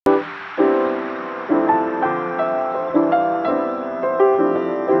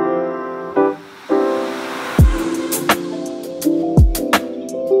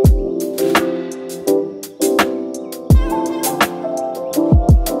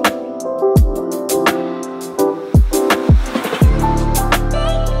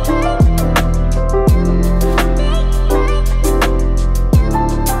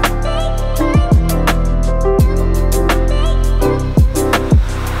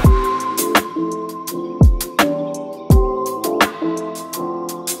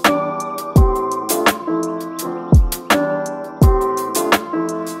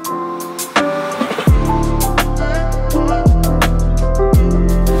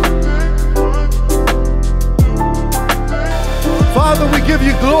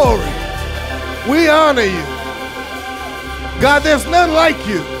honor you. God, there's none like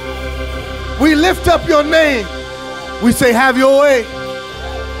you. We lift up your name. We say, have your way.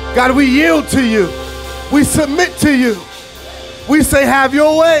 God, we yield to you. We submit to you. We say, have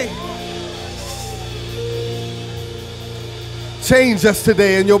your way. Change us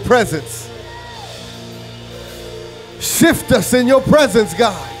today in your presence. Shift us in your presence,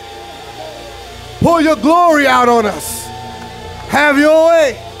 God. Pour your glory out on us. Have your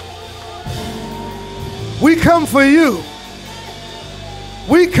way. We come for you.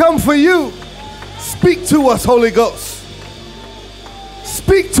 We come for you. Speak to us, Holy Ghost.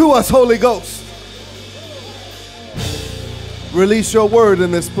 Speak to us, Holy Ghost. Release your word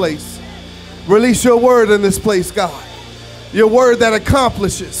in this place. Release your word in this place, God. Your word that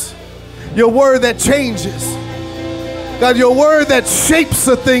accomplishes. Your word that changes. God, your word that shapes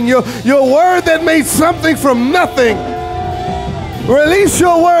a thing. Your word that made something from nothing. Release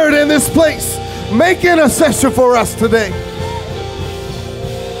your word in this place. Make intercession for us today.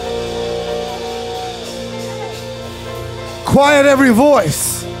 Quiet every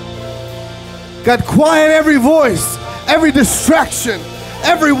voice. God, quiet every voice, every distraction,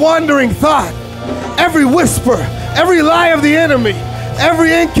 every wandering thought, every whisper, every lie of the enemy,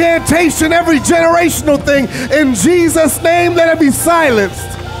 every incantation, every generational thing. In Jesus' name, let it be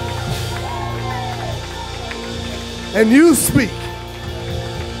silenced. And you speak.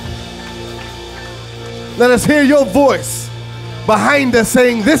 Let us hear your voice behind us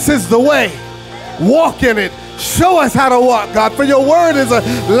saying, this is the way. Walk in it. Show us how to walk, God, for your word is a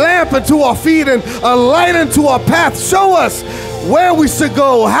lamp unto our feet and a light unto our path. Show us where we should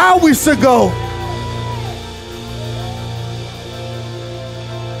go, how we should go.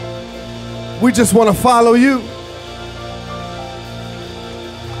 We just want to follow you.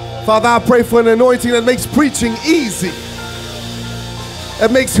 Father, I pray for an anointing that makes preaching easy.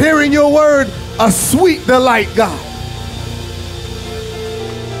 That makes hearing your word a sweet delight, God.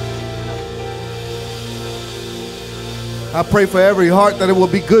 I pray for every heart that it will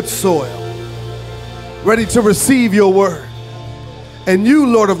be good soil, ready to receive your word. And you,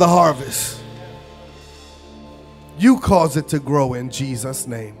 Lord of the harvest, you cause it to grow in Jesus'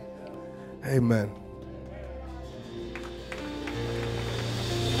 name. Amen.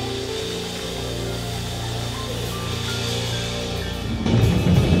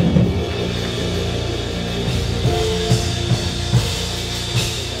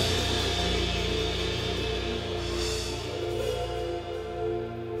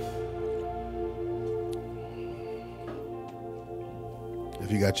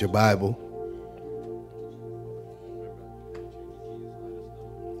 If you got your Bible,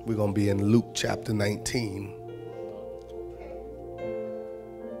 we're going to be in Luke chapter 19,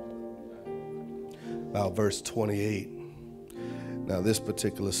 about verse 28. Now, this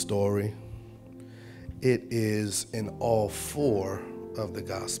particular story, it is in all four of the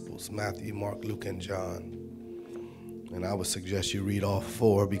Gospels, Matthew, Mark, Luke, and John. And I would suggest you read all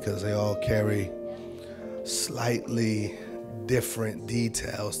four because they all carry slightly different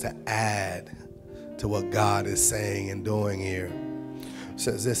details to add to what God is saying and doing here. It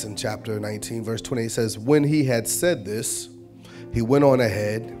says this in chapter 19, verse 20. It says, when he had said this, he went on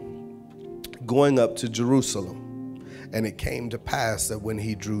ahead, going up to Jerusalem. And it came to pass that when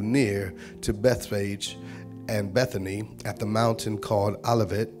he drew near to Bethphage and Bethany at the mountain called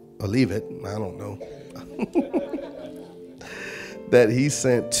Olivet, I don't know, that he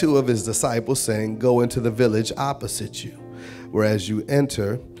sent two of his disciples, saying, go into the village opposite you. Whereas you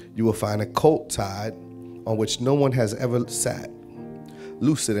enter, you will find a colt tied on which no one has ever sat.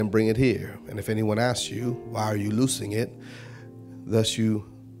 Loose it and bring it here. And if anyone asks you, why are you loosing it? Thus you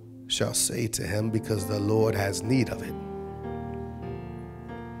shall say to him, because the Lord has need of it.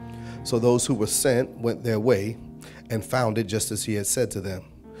 So those who were sent went their way and found it just as he had said to them.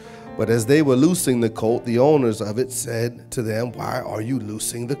 But as they were loosing the colt, the owners of it said to them, why are you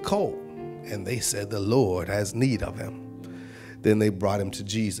loosing the colt? And they said, the Lord has need of him. Then they brought him to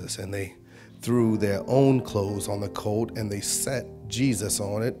Jesus, and they threw their own clothes on the colt, and they set Jesus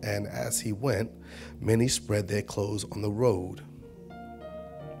on it. And as he went, many spread their clothes on the road.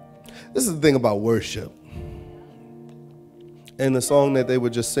 This is the thing about worship. And the song that they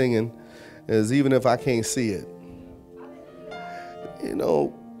were just singing is, even if I can't see it. You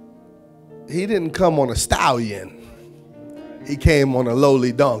know, he didn't come on a stallion. He came on a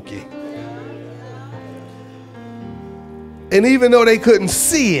lowly donkey. And even though they couldn't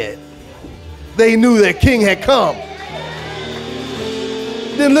see it, they knew their king had come.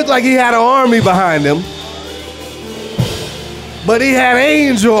 Didn't look like he had an army behind him, but he had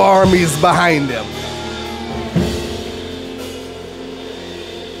angel armies behind him.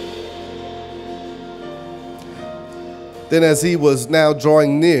 Then as he was now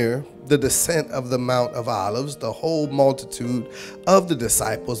drawing near the descent of the Mount of Olives, the whole multitude of the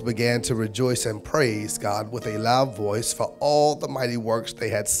disciples began to rejoice and praise God with a loud voice for all the mighty works they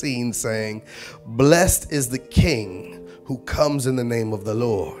had seen, saying, "Blessed is the King who comes in the name of the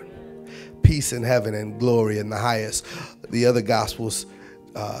Lord. Peace in heaven and glory in the highest." The other gospels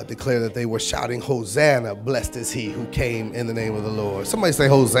declare that they were shouting, "Hosanna, blessed is he who came in the name of the Lord." Somebody say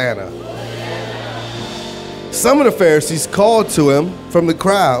Hosanna. Some of the Pharisees called to him from the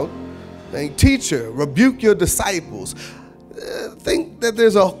crowd, saying, "Teacher, rebuke your disciples." Think that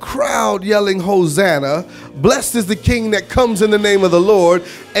there's a crowd yelling Hosanna, "Blessed is the King that comes in the name of the Lord."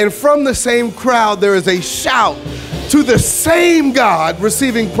 And from the same crowd, there is a shout to the same God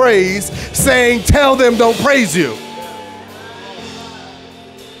receiving praise, saying, "Tell them don't praise you."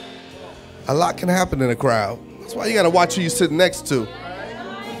 A lot can happen in a crowd. That's why you got to watch who you're sitting next to.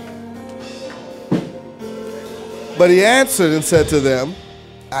 But he answered and said to them,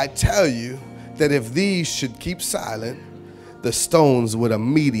 "I tell you that if these should keep silent, the stones would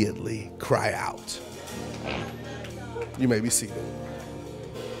immediately cry out." You may be seated.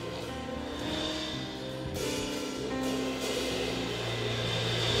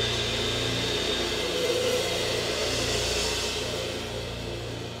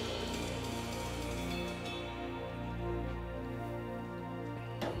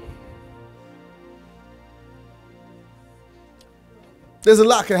 There's a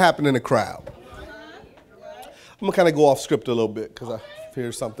lot can happen in a crowd. I'm gonna kind of go off script a little bit because I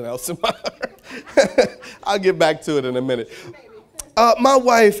hear something else in my heart. I'll get back to it in a minute. My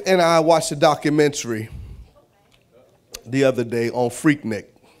wife and I watched a documentary the other day on Freaknik.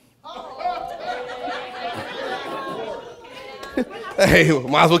 Hey,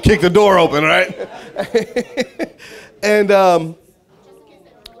 might as well kick the door open, right? and how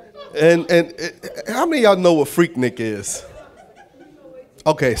many of y'all know what Freaknik is?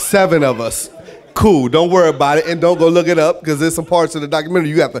 Okay, 7 of us. Cool, don't worry about it, and don't go look it up, because there's some parts of the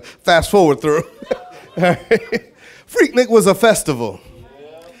documentary you have to fast forward through. Freaknik was a festival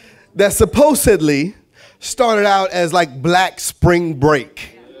that supposedly started out as like Black Spring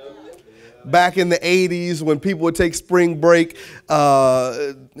Break. Back in the 80s, when people would take spring break,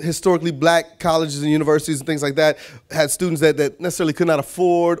 historically black colleges and universities and things like that had students that necessarily could not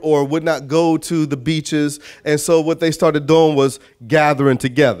afford or would not go to the beaches. And so what they started doing was gathering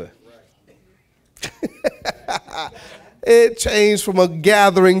together. It changed from a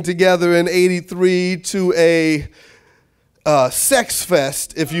gathering together in '83 to a sex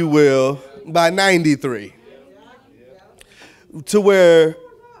fest, if you will, by '93. To where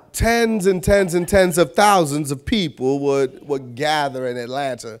tens and tens and tens of thousands of people would gather in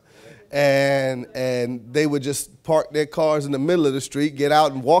Atlanta, and they would just park their cars in the middle of the street, get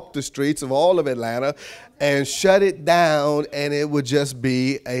out and walk the streets of all of Atlanta, and shut it down, and it would just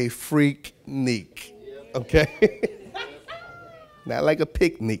be a freaknik, okay? Not like a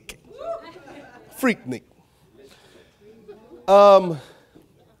picnic, freaknik.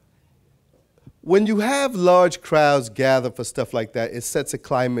 When you have large crowds gather for stuff like that, it sets a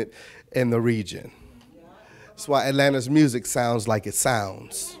climate in the region. That's why Atlanta's music sounds like it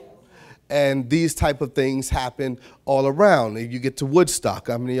sounds. And these type of things happen all around. If you get to Woodstock,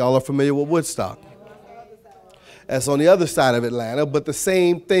 how many of y'all are familiar with Woodstock? That's on the other side of Atlanta, but the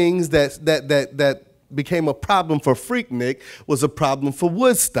same things that became a problem for Freaknik was a problem for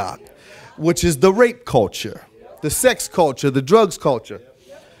Woodstock, which is the rape culture, the sex culture, the drugs culture.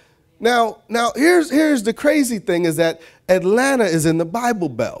 Now here's the crazy thing is that Atlanta is in the Bible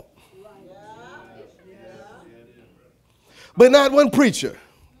Belt. But not one preacher,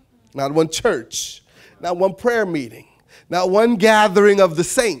 not one church, not one prayer meeting, not one gathering of the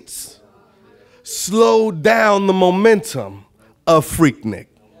saints slowed down the momentum of Freaknik.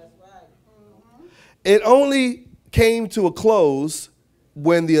 It only came to a close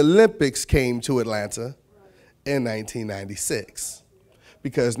when the Olympics came to Atlanta in 1996.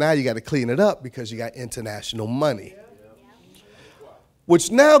 Because now you got to clean it up because you got international money.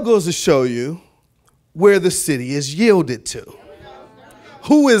 Which now goes to show you where the city is yielded to.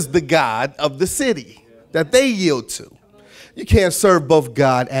 Who is the God of the city that they yield to? You can't serve both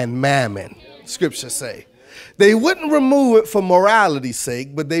God and mammon, scriptures say. They wouldn't remove it for morality's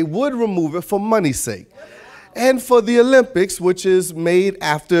sake, but they would remove it for money's sake. And for the Olympics, which is made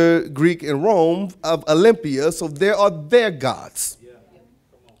after Greek and Rome of Olympia, so there are their gods.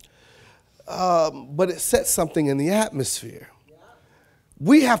 But it sets something in the atmosphere.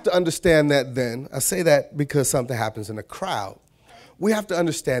 We have to understand that then. I say that because something happens in a crowd. We have to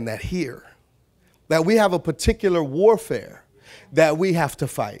understand that here, that we have a particular warfare that we have to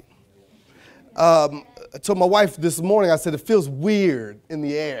fight. I told my wife this morning, I said, it feels weird in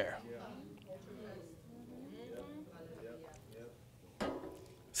the air.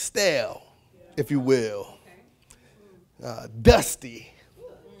 Stale, if you will. Dusty.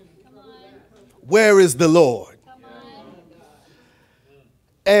 Where is the Lord?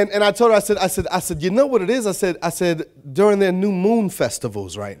 And I told her, I said, you know what it is? I said, during their new moon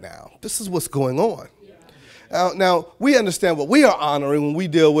festivals right now, this is what's going on. Now, we understand what we are honoring when we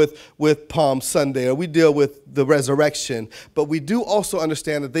deal with Palm Sunday or we deal with the resurrection, but we do also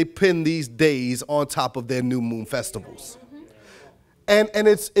understand that they pin these days on top of their new moon festivals. And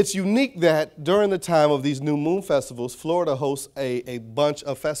it's unique that during the time of these new moon festivals, Florida hosts a bunch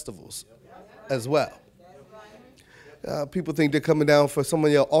of festivals as well. People think they're coming down for some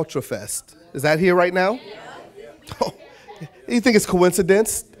of your Ultra Fest. Is that here right now? Oh, you think it's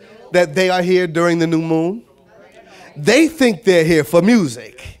coincidence that they are here during the new moon? They think they're here for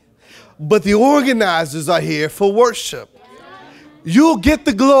music, but the organizers are here for worship. You'll get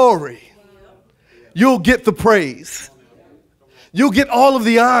the glory. You'll get the praise. You'll get all of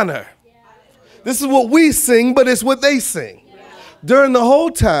the honor. This is what we sing, but it's what they sing. During the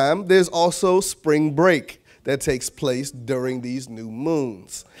whole time, there's also spring break that takes place during these new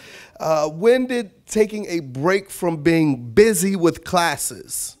moons. When did taking a break from being busy with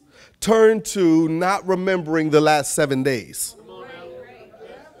classes turn to not remembering the last 7 days?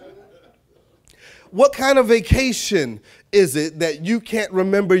 What kind of vacation is it that you can't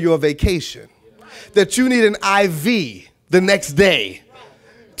remember your vacation? That you need an IV the next day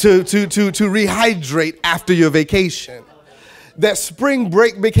to rehydrate after your vacation? That spring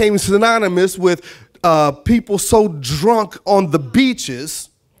break became synonymous with people so drunk on the beaches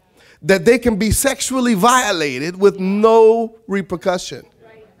that they can be sexually violated with no repercussion.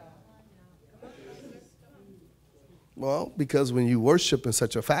 Well, because when you worship in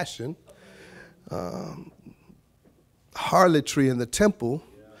such a fashion, harlotry in the temple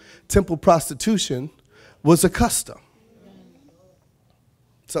prostitution was a custom.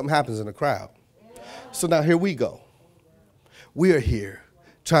 Something happens in the crowd. So now here we go. We are here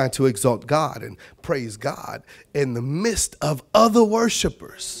trying to exalt God and praise God in the midst of other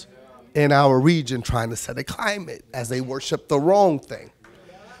worshipers in our region trying to set a climate as they worship the wrong thing.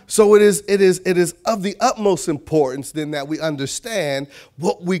 So it is of the utmost importance then that we understand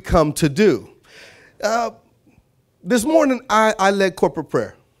what we come to do. This morning I led corporate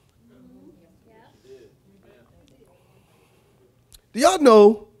prayer. Do y'all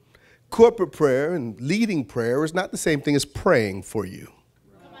know corporate prayer and leading prayer is not the same thing as praying for you?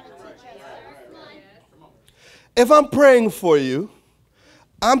 If I'm praying for you,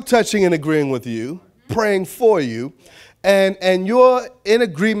 I'm touching and agreeing with you, praying for you, and you're in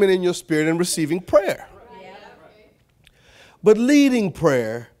agreement in your spirit and receiving prayer. But leading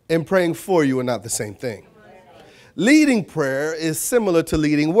prayer and praying for you are not the same thing. Leading prayer is similar to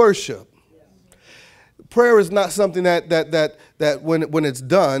leading worship. Prayer is not something that when it's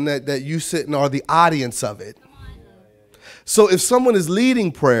done, that you sit and are the audience of it. So if someone is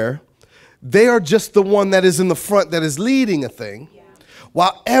leading prayer, they are just the one that is in the front that is leading a thing,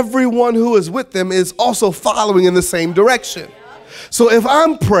 while everyone who is with them is also following in the same direction. So if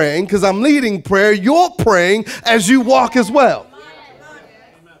I'm praying, because I'm leading prayer, you're praying as you walk as well.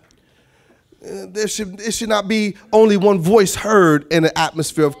 It should not be only one voice heard in an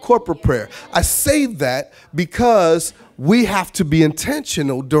atmosphere of corporate prayer. I say that because we have to be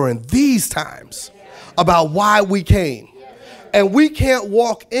intentional during these times about why we came. And we can't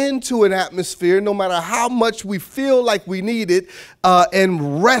walk into an atmosphere, no matter how much we feel like we need it,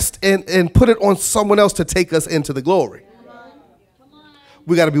 and rest and put it on someone else to take us into the glory.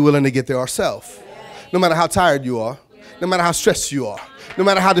 We got to be willing to get there ourselves. No matter how tired you are, no matter how stressed you are, no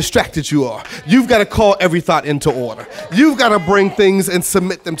matter how distracted you are, you've got to call every thought into order. You've got to bring things and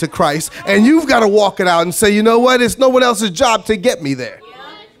submit them to Christ, and you've got to walk it out and say, you know what, it's no one else's job to get me there.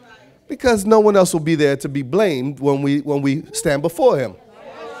 Because no one else will be there to be blamed when we stand before him.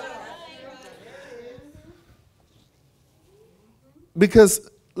 Because,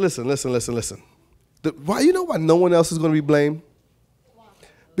 listen. Why, you know why no one else is going to be blamed?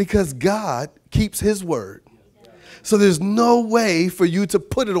 Because God keeps his word. So there's no way for you to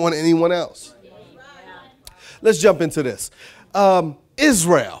put it on anyone else. Let's jump into this.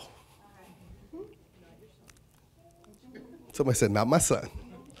 Israel. Somebody said, not my son.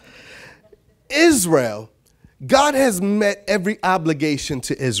 Israel, God has met every obligation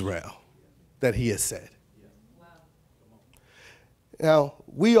to Israel that he has said. Now,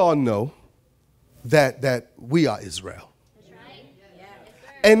 we all know that we are Israel.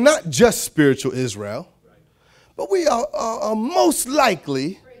 And not just spiritual Israel, but we are most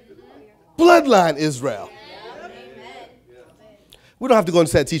likely bloodline Israel. We don't have to go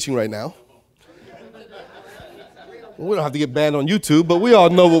into that teaching right now. We don't have to get banned on YouTube, but we all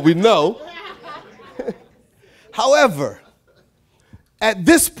know what we know. However, at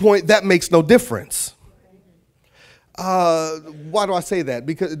this point, that makes no difference. Why do I say that?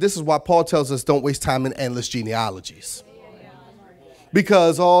 Because this is why Paul tells us don't waste time in endless genealogies.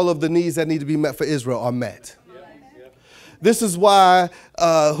 Because all of the needs that need to be met for Israel are met. This is why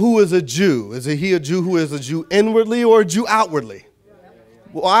who is a Jew? Is he a Jew who is a Jew inwardly or a Jew outwardly?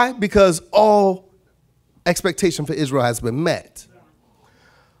 Why? Because all expectation for Israel has been met.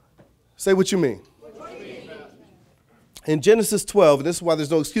 Say what you mean. In Genesis 12, and this is why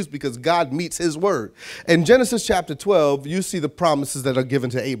there's no excuse, because God meets his word. In Genesis chapter 12, you see the promises that are given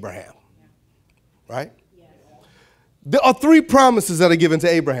to Abraham. Right? There are 3 promises that are given to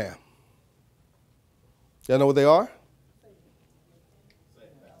Abraham. Y'all know what they are?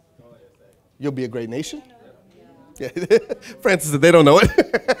 You'll be a great nation. Yeah. Francis said they don't know it.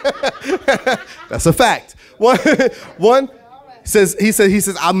 That's a fact. One says, he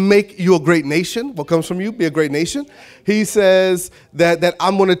says, I'll make you a great nation. What comes from you? Be a great nation. He says that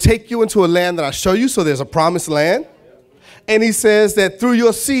I'm going to take you into a land that I show you. So there's a promised land. And he says that through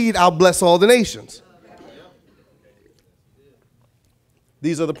your seed, I'll bless all the nations.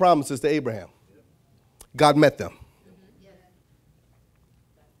 These are the promises to Abraham. God met them.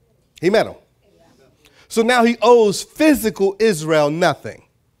 He met them. So now he owes physical Israel nothing.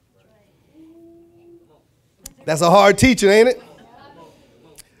 That's a hard teaching, ain't it?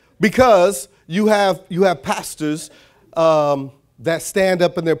 Because you have pastors that stand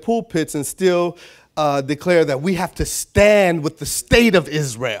up in their pulpits and still declare that we have to stand with the state of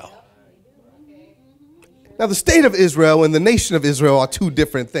Israel. Now, the state of Israel and the nation of Israel are 2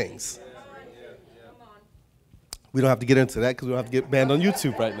 different things. We don't have to get into that because we don't have to get banned on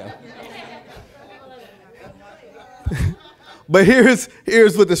YouTube right now. But here's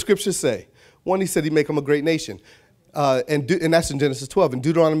what the scriptures say. One, he said he'd make them a great nation. And that's in Genesis 12. In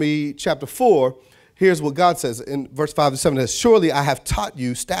Deuteronomy chapter 4, here's what God says in verse 5 to 7. It says, surely I have taught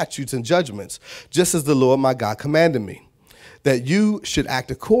you statutes and judgments, just as the Lord my God commanded me, that you should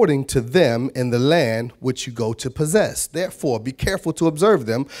act according to them in the land which you go to possess. Therefore, be careful to observe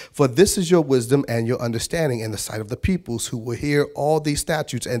them, for this is your wisdom and your understanding in the sight of the peoples who will hear all these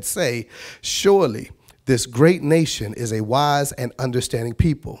statutes and say, surely this great nation is a wise and understanding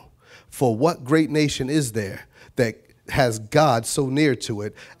people. For what great nation is there that has God so near to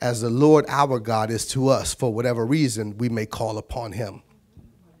it as the Lord our God is to us, for whatever reason we may call upon him?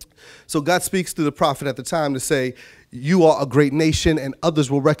 So God speaks to the prophet at the time to say, you are a great nation, and others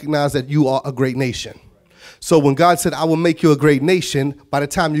will recognize that you are a great nation. So when God said, I will make you a great nation, by the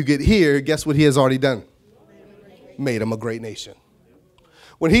time you get here, guess what he has already done? Made them a great nation.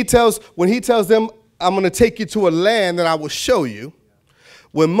 When he tells them, I'm going to take you to a land that I will show you.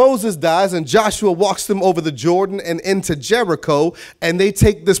 When Moses dies and Joshua walks them over the Jordan and into Jericho, and they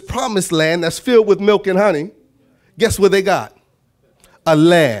take this promised land that's filled with milk and honey, guess what they got? A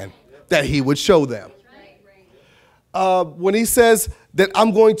land that he would show them. When he says that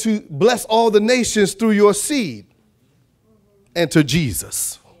I'm going to bless all the nations through your seed, enter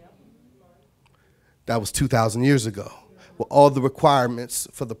Jesus. That was 2,000 years ago. Well, all the requirements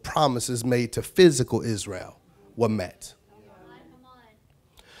for the promises made to physical Israel were met.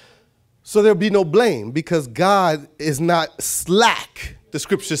 So there'll be no blame because God is not slack, the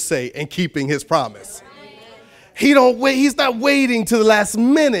scriptures say, in keeping his promise. He's not waiting to the last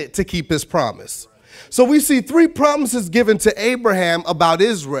minute to keep his promise. So we see 3 promises given to Abraham about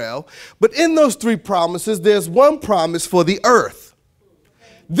Israel, but in those 3 promises, there's one promise for the earth.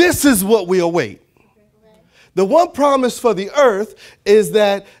 This is what we await. The one promise for the earth is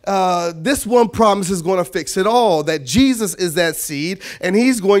that this one promise is going to fix it all, that Jesus is that seed, and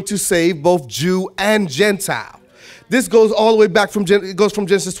he's going to save both Jew and Gentile. This goes all the way back from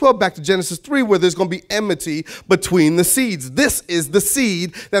Genesis 12 back to Genesis 3, where there's going to be enmity between the seeds. This is the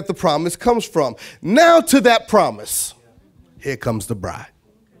seed that the promise comes from. Now to that promise, here comes the bride.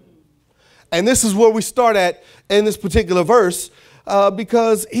 And this is where we start at in this particular verse,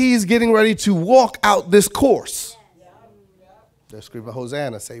 because he's getting ready to walk out this course. They're screaming,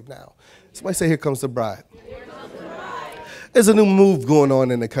 Hosanna, save now. Somebody say, here comes the bride. There's a new move going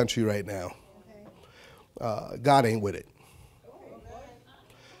on in the country right now. God ain't with it.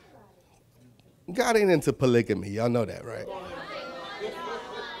 God ain't into polygamy. Y'all know that, right?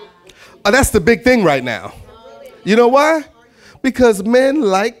 That's the big thing right now. You know why? Because men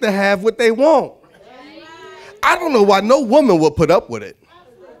like to have what they want. I don't know why no woman would put up with it.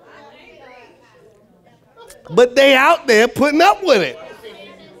 But they out there putting up with it.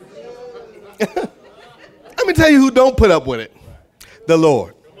 Let me tell you who don't put up with it. The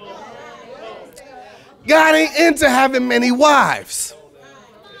Lord. God ain't into having many wives.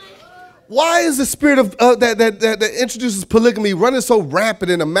 Why is the spirit of that introduces polygamy running so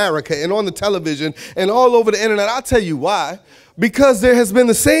rampant in America and on the television and all over the internet? I'll tell you why. Because there has been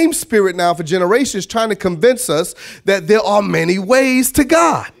the same spirit now for generations trying to convince us that there are many ways to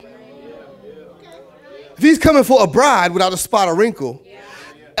God. If he's coming for a bride without a spot or wrinkle,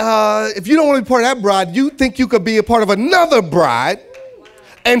 if you don't want to be part of that bride, you think you could be a part of another bride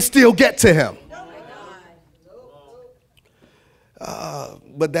and still get to him.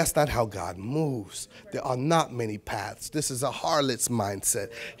 But that's not how God moves. There are not many paths. This is a harlot's mindset.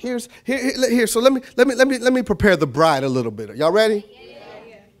 Here. So let me prepare the bride a little bit. Y'all ready?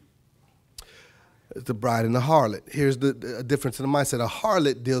 It's the bride and the harlot. Here's the difference in the mindset. A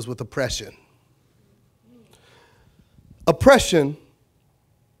harlot deals with oppression. Oppression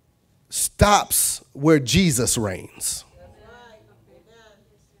stops where Jesus reigns.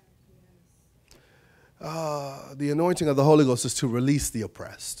 The anointing of the Holy Ghost is to release the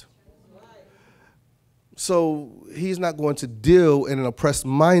oppressed. So he's not going to deal in an oppressed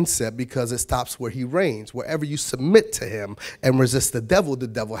mindset because it stops where he reigns. Wherever you submit to him and resist the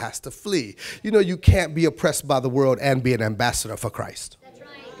devil has to flee. You know, you can't be oppressed by the world and be an ambassador for Christ. That's right.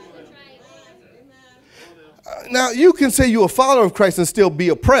 That's right. Now, you can say you're a follower of Christ and still be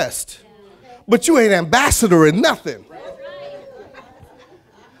oppressed, but you ain't ambassador in nothing.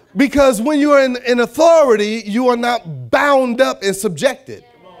 Because when you are in authority, you are not bound up and subjected.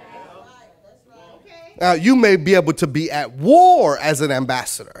 Now, you may be able to be at war as an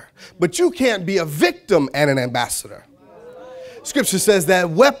ambassador, but you can't be a victim and an ambassador. Scripture says that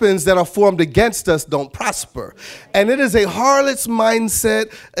weapons that are formed against us don't prosper. And it is a harlot's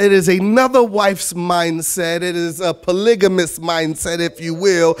mindset. It is another wife's mindset. It is a polygamous mindset, if you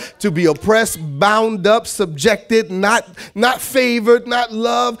will, to be oppressed, bound up, subjected, not favored, not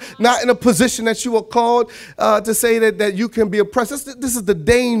loved, not in a position that you are called to say that you can be oppressed. This is the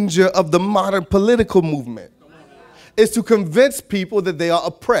danger of the modern political movement, is to convince people that they are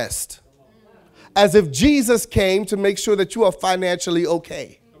oppressed. As if Jesus came to make sure that you are financially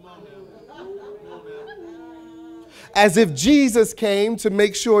okay. As if Jesus came to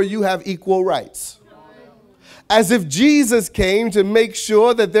make sure you have equal rights. As if Jesus came to make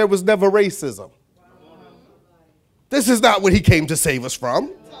sure that there was never racism. This is not what he came to save us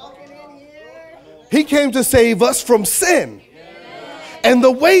from. He came to save us from sin and the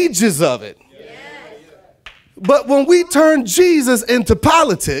wages of it. But when we turn Jesus into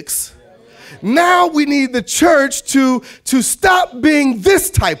politics, now we need the church to stop being this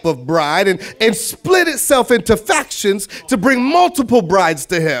type of bride and split itself into factions to bring multiple brides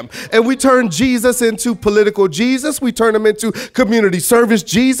to him. And we turn Jesus into political Jesus. We turn him into community service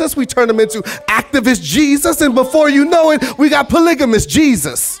Jesus. We turn him into activist Jesus. And before you know it, we got polygamous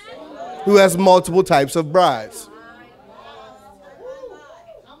Jesus who has multiple types of brides.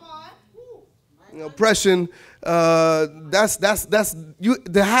 Oppression. That's you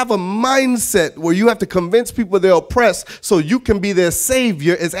to have a mindset where you have to convince people they're oppressed so you can be their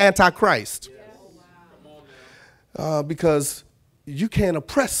savior is antichrist. Because you can't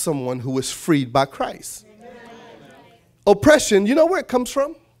oppress someone who is freed by Christ. Oppression, you know where it comes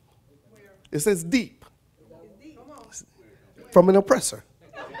from? It says deep. From an oppressor.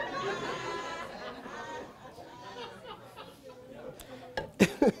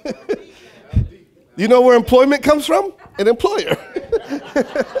 You know where employment comes from? An employer.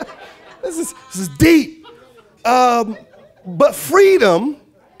 This is deep. But freedom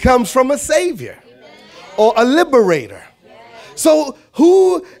comes from a savior or a liberator. So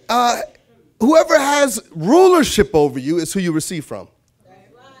whoever has rulership over you is who you receive from.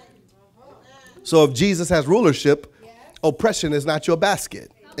 So if Jesus has rulership, oppression is not your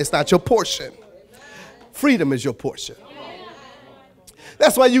basket. It's not your portion. Freedom is your portion.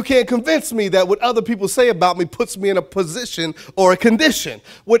 That's why you can't convince me that what other people say about me puts me in a position or a condition.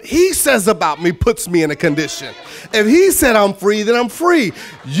 What he says about me puts me in a condition. If he said I'm free, then I'm free.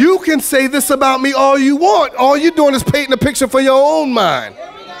 You can say this about me all you want. All you're doing is painting a picture for your own mind.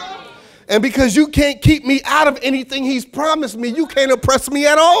 And because you can't keep me out of anything he's promised me, you can't oppress me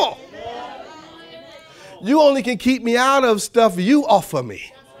at all. You only can keep me out of stuff you offer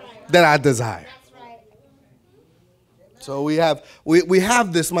me that I desire. So we have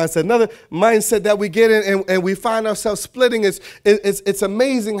this mindset. Another mindset that we get in and we find ourselves splitting is it's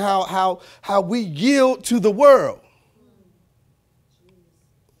amazing how we yield to the world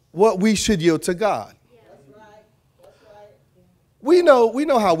what we should yield to God. We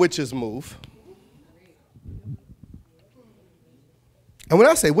know how witches move. And when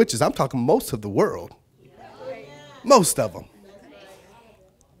I say witches, I'm talking most of the world. Most of them.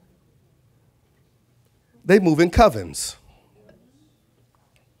 They move in covens.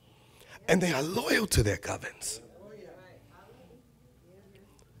 And they are loyal to their covens.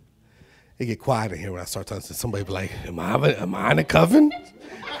 It get quiet in here when I start talking to somebody. Be like, am I in a coven?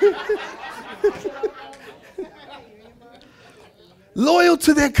 Loyal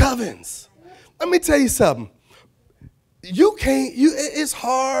to their covens. Let me tell you something. It's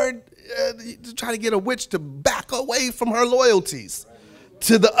hard to try to get a witch to back away from her loyalties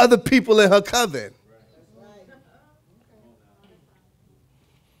to the other people in her coven.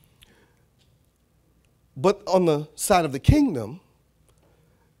 But on the side of the kingdom,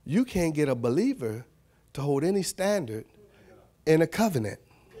 you can't get a believer to hold any standard in a covenant.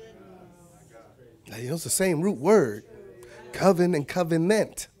 Now, it's the same root word, coven and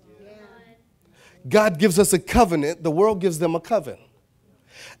covenant. God gives us a covenant. The world gives them a coven.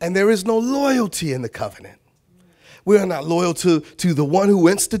 And there is no loyalty in the covenant. We are not loyal to the one who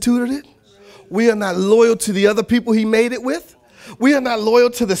instituted it. We are not loyal to the other people he made it with. We are not loyal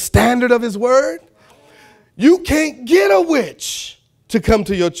to the standard of his word. You can't get a witch to come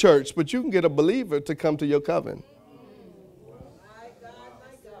to your church, but you can get a believer to come to your coven.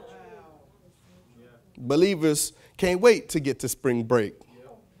 Believers can't wait to get to spring break.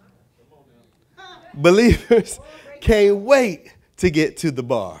 Believers can't wait to get to the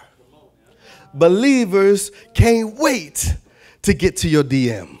bar. Believers can't wait to get to your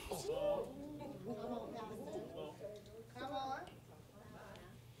DM.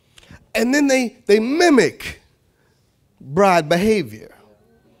 And then they mimic bride behavior.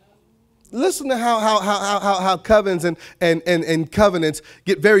 Listen to how covens and covenants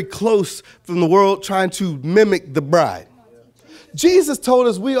get very close from the world trying to mimic the bride. Jesus told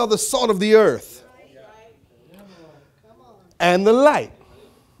us we are the salt of the earth and the light.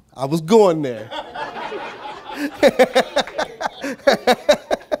 I was going there.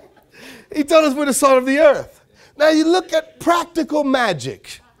 He told us we're the salt of the earth. Now you look at practical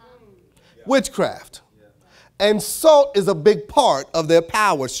magic, witchcraft, and salt is a big part of their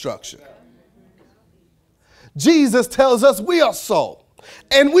power structure. Jesus tells us we are salt,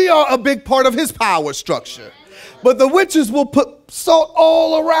 and we are a big part of his power structure. But the witches will put salt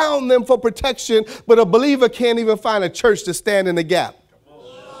all around them for protection, but a believer can't even find a church to stand in the gap.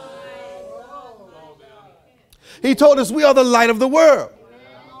 He told us we are the light of the world.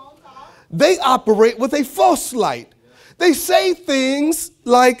 They operate with a false light. They say things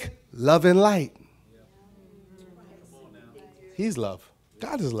like love and light. He's love.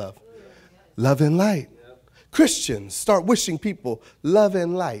 God is love. Love and light. Christians start wishing people love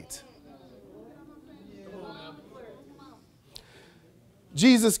and light.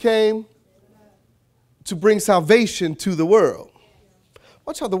 Jesus came to bring salvation to the world.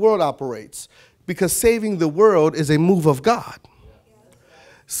 Watch how the world operates, because saving the world is a move of God.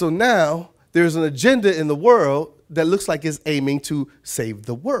 So now there's an agenda in the world that looks like it's aiming to save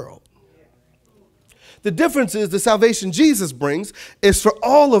the world. The difference is the salvation Jesus brings is for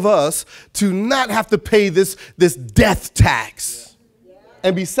all of us to not have to pay this death tax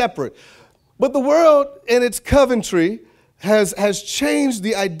and be separate. But the world in its Coventry has changed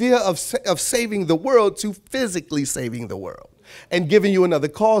the idea of saving the world to physically saving the world and giving you another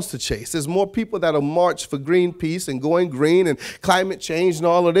cause to chase. There's more people that'll march for Greenpeace and going green and climate change and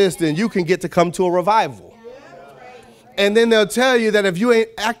all of this than you can get to come to a revival. And then they'll tell you that if you ain't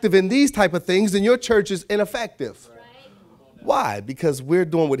active in these type of things, then your church is ineffective. Why? Because we're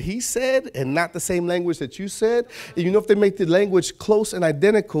doing what he said and not the same language that you said. And you know, if they make the language close and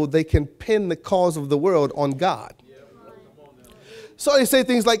identical, they can pin the cause of the world on God. So they say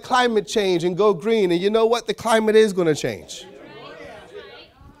things like climate change and go green. And you know what? The climate is going to change.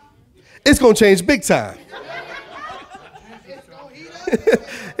 It's going to change big time.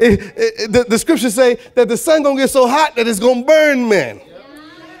 The scriptures say that the sun going to get so hot that it's going to burn men.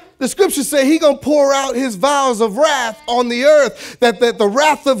 The scriptures say he's going to pour out his vials of wrath on the earth, that the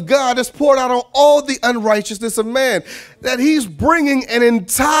wrath of God is poured out on all the unrighteousness of man, that he's bringing an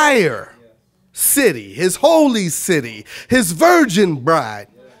entire city, his holy city, his virgin bride,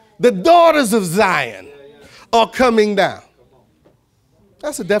 the daughters of Zion are coming down.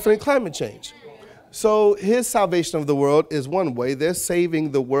 That's a definite climate change. So his salvation of the world is one way. Their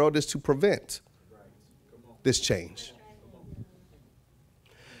saving the world is to prevent this change.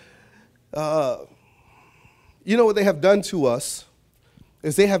 You know what they have done to us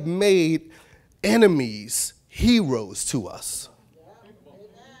is they have made enemies heroes to us.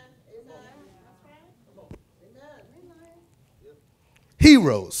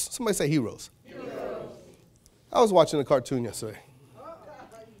 Heroes. Somebody say heroes. I was watching a cartoon yesterday.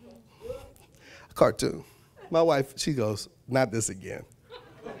 cartoon. My wife, she goes, not this again.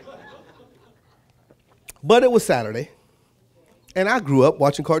 But it was Saturday, and I grew up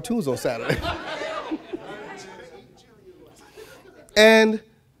watching cartoons on Saturday. And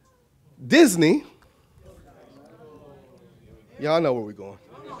Disney, y'all know where we're going.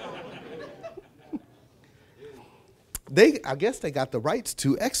 I guess they got the rights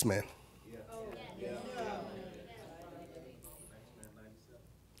to X-Men.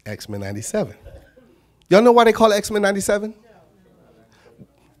 X-Men 97. Y'all know why they call it X-Men 97?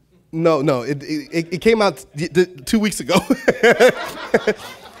 No, it came out 2 weeks ago.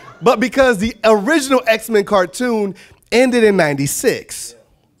 But because the original X-Men cartoon ended in 96.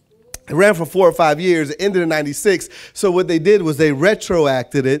 It ran for 4 or 5 years. It ended in 96. So what they did was they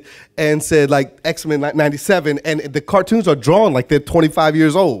retroacted it and said like X-Men 97. And the cartoons are drawn like they're 25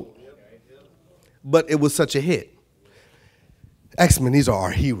 years old. But it was such a hit. X-Men, these are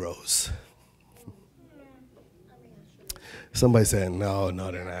our heroes. Somebody said, no,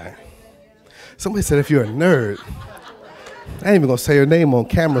 they're not. Somebody said, if you're a nerd, I ain't even going to say her name on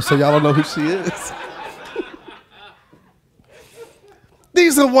camera so y'all don't know who she is.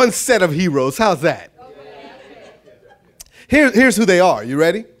 These are one set of heroes. How's that? Here's who they are. You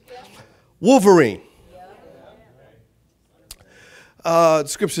ready? Wolverine.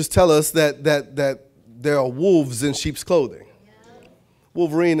 Scriptures tell us that there are wolves in sheep's clothing.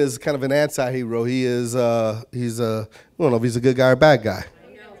 Wolverine is kind of an anti-hero. I don't know if he's a good guy or a bad guy.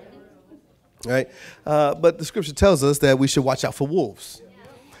 Right? But the scripture tells us that we should watch out for wolves.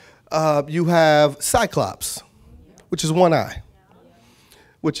 You have Cyclops, which is one eye,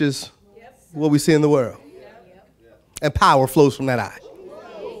 which is what we see in the world. And power flows from that eye.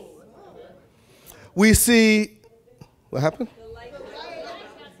 We see, what happened?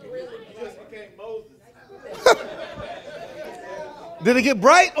 Did it get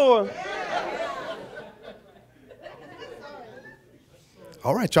bright or?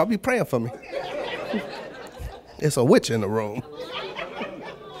 All right, y'all be praying for me. It's a witch in the room.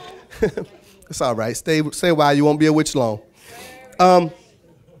 It's all right. Stay a while. You won't be a witch long. All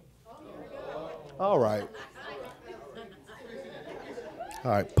right.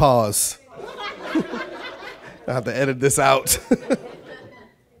 All right, pause. I have to edit this out.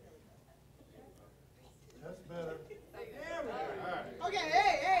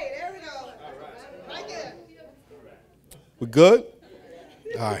 We're good?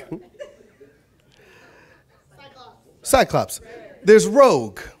 All right. Cyclops. There's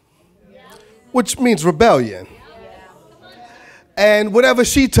Rogue, which means rebellion. And whatever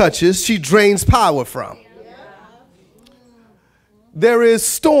she touches, she drains power from. There is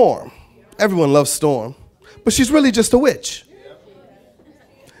Storm. Everyone loves Storm, but she's really just a witch.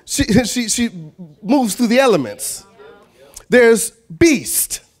 She moves through the elements. There's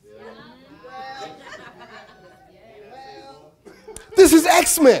Beast. This is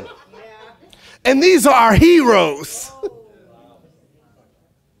X-Men. And these are our heroes.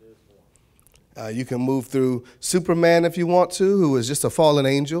 You can move through Superman if you want to, who is just a fallen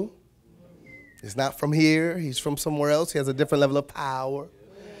angel. He's not from here. He's from somewhere else. He has a different level of power.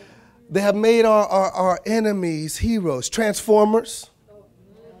 They have made our enemies heroes. Transformers.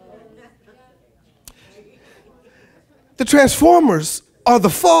 The Transformers are the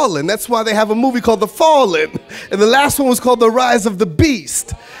fallen. That's why they have a movie called The Fallen. And the last one was called The Rise of the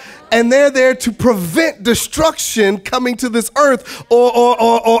Beast. And they're there to prevent destruction coming to this earth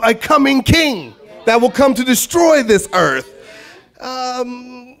or a coming king that will come to destroy this earth.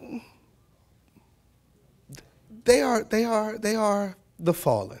 They are the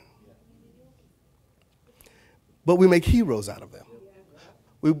fallen. But we make heroes out of them.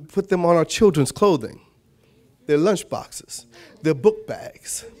 We put them on our children's clothing, their lunch boxes, their book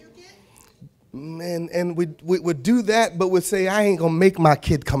bags. And we would do that, but would say, I ain't going to make my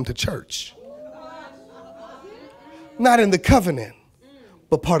kid come to church. Not in the covenant,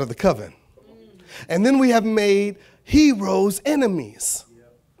 but part of the covenant. And then we have made heroes enemies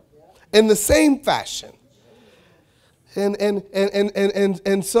in the same fashion.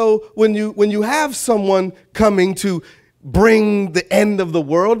 And so when you have someone coming to bring the end of the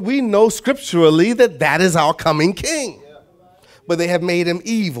world, we know scripturally that is our coming king. But they have made him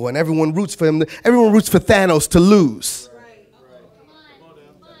evil, and everyone roots for him. Everyone roots for Thanos to lose.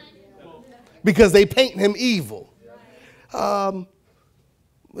 Because they paint him evil.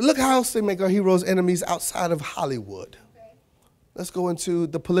 Look how else they make our heroes enemies outside of Hollywood. Let's go into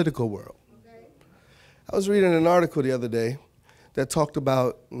the political world. I was reading an article the other day that talked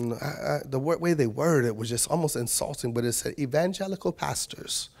about, the way they worded it was just almost insulting, but it said evangelical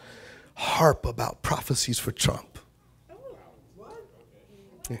pastors harp about prophecies for Trump.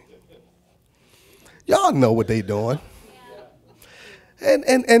 Y'all know what they doing. And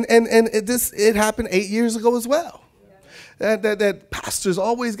it happened 8 years ago as well. That pastors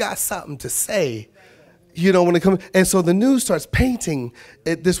always got something to say, when it comes. And so the news starts painting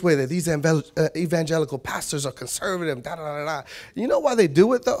it this way, that these evangelical pastors are conservative, da da da da. You know why they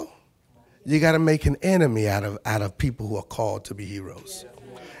do it though? You got to make an enemy out of people who are called to be heroes.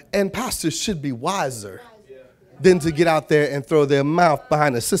 And pastors should be wiser than to get out there and throw their mouth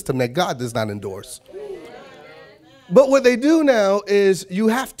behind a system that God does not endorse. But what they do now is you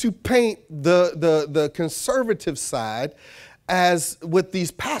have to paint the conservative side as with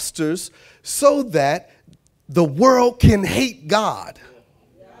these pastors so that the world can hate God.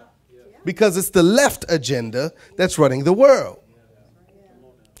 Because it's the left agenda that's running the world.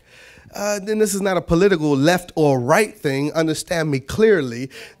 Then this is not a political left or right thing. Understand me clearly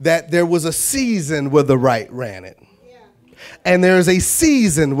that there was a season where the right ran it. And there is a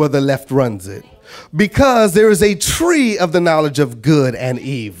season where the left runs it. Because there is a tree of the knowledge of good and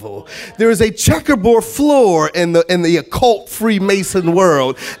evil. There is a checkerboard floor in the occult Freemason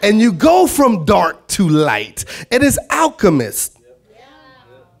world. And you go from dark to light. It is alchemist.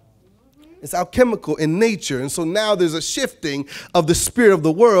 It's alchemical in nature. And so now there's a shifting of the spirit of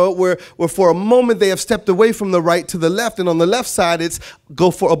the world where for a moment they have stepped away from the right to the left. And on the left side, it's go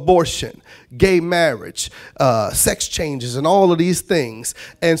for abortion, gay marriage, sex changes, and all of these things.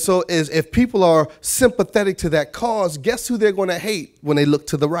 And so if people are sympathetic to that cause, guess who they're going to hate when they look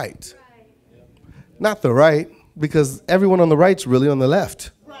to the right? Not the right, because everyone on the right's really on the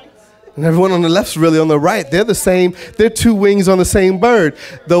left. And everyone on the left's really on the right. They're the same. They're two wings on the same bird.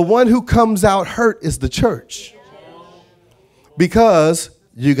 The one who comes out hurt is the church. Because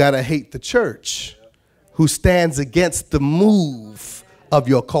you got to hate the church who stands against the move of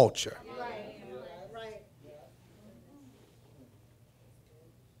your culture.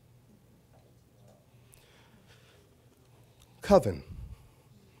 Coven.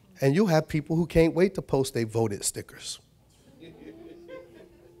 And you'll have people who can't wait to post their voted stickers.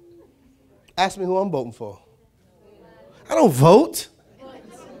 Ask me who I'm voting for. I don't vote.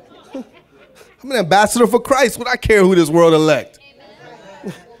 I'm an ambassador for Christ. What I care who this world elect?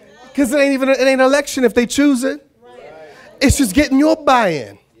 Because it ain't an election if they choose it. It's just getting your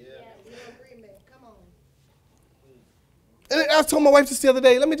buy-in. And I told my wife this the other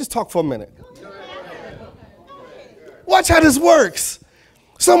day. Let me just talk for a minute. Watch how this works.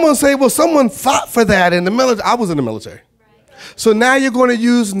 Someone say, well, someone fought for that in the military. I was in the military. So now you're going to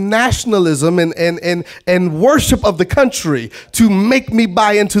use nationalism and worship of the country to make me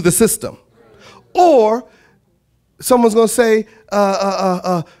buy into the system. Or someone's going to say,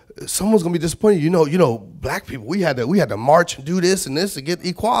 someone's going to be disappointed. You know, black people, we had to march and do this and this to get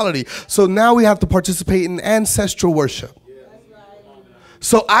equality. So now we have to participate in ancestral worship.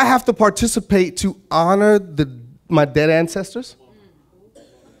 So I have to participate to honor my dead ancestors.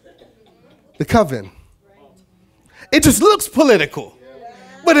 The coven. It just looks political,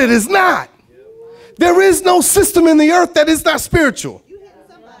 but it is not. There is no system in the earth that is not spiritual.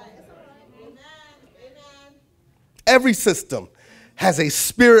 Every system has a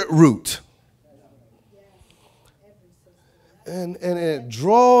spirit root. And it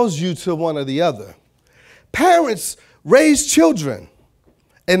draws you to one or the other. Parents raise children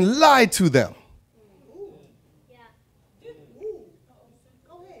and lie to them.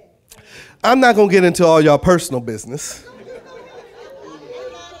 I'm not going to get into all y'all personal business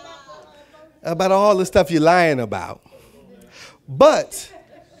about all the stuff you're lying about. But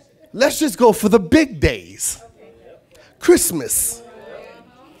let's just go for the big days. Christmas.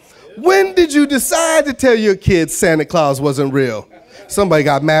 When did you decide to tell your kids Santa Claus wasn't real? Somebody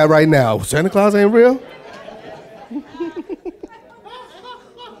got mad right now. Santa Claus ain't real?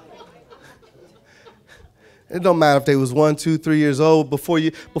 It don't matter if they was 1, 2, 3 years old before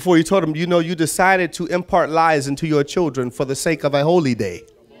you told them, you decided to impart lies into your children for the sake of a holy day.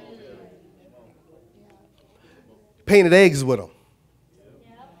 Painted eggs with them.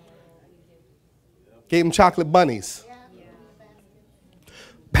 Gave them chocolate bunnies.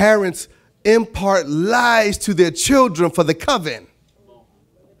 Parents impart lies to their children for the coven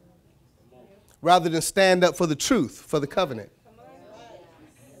rather than stand up for the truth, for the covenant.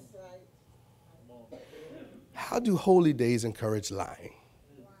 How do holy days encourage lying?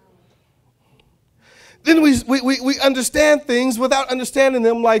 Then we understand things without understanding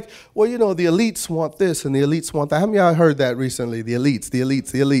them, like, well, the elites want this and the elites want that. How many of y'all heard that recently? The elites, the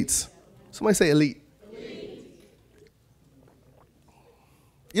elites, the elites. Somebody say elite. Elite.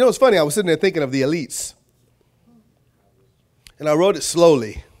 It's funny. I was sitting there thinking of the elites. And I wrote it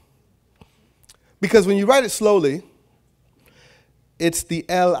slowly. Because when you write it slowly, it's the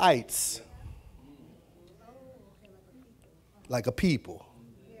L-ites. like a people.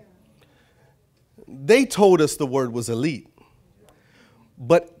 They told us the word was elite,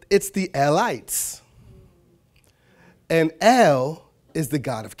 but it's the Elites. And El is the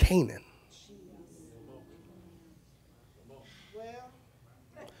god of Canaan.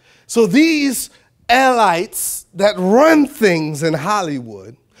 So these Elites that run things in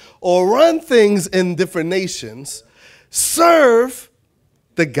Hollywood or run things in different nations serve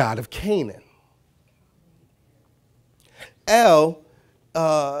the god of Canaan. El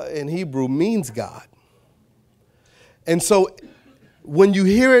in Hebrew means God. And so when you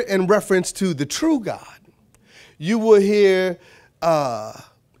hear it in reference to the true God, you will hear,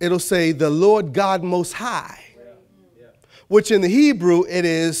 it'll say the Lord God Most High, which in the Hebrew it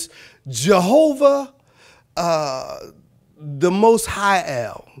is Jehovah, the Most High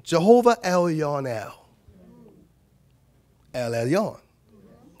El, Jehovah Elyon El, El Elyon,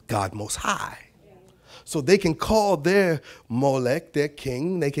 God Most High. So they can call their Molech, their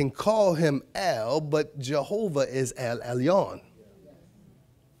king, they can call him El, but Jehovah is El Elyon.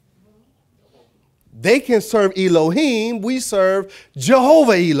 They can serve Elohim, we serve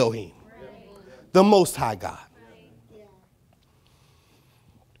Jehovah Elohim, the Most High God.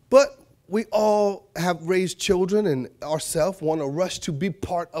 But we all have raised children and ourselves want to rush to be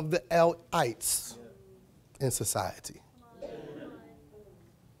part of the Elites in society.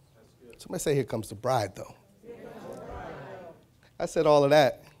 Somebody say, here comes the bride, though. I said all of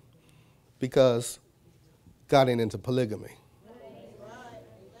that because God ain't into polygamy.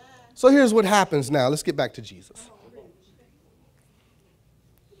 So here's what happens now. Let's get back to Jesus.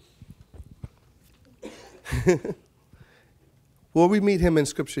 Well, we meet him in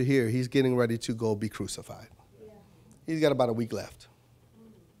Scripture here. He's getting ready to go be crucified. He's got about a week left.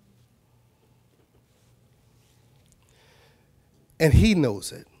 And he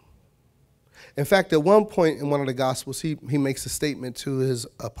knows it. In fact, at one point in one of the Gospels, he makes a statement to his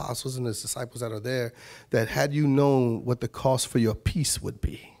apostles and his disciples that are there that had you known what the cost for your peace would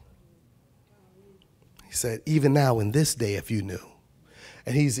be. He said, even now in this day, if you knew.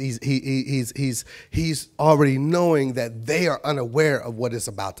 And he's already knowing that they are unaware of what is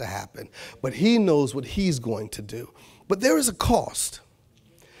about to happen. But he knows what he's going to do. But there is a cost.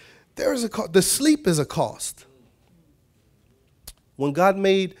 There is a cost. The sleep is a cost. When God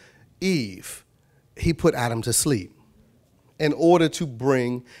made Eve, he put Adam to sleep in order to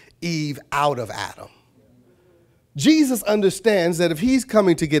bring Eve out of Adam. Jesus understands that if he's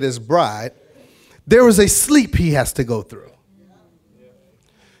coming to get his bride, there is a sleep he has to go through.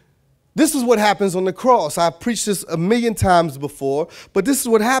 This is what happens on the cross. I've preached this a million times before, but this is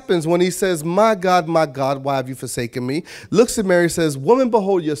what happens when he says, my God, why have you forsaken me? Looks at Mary and says, woman,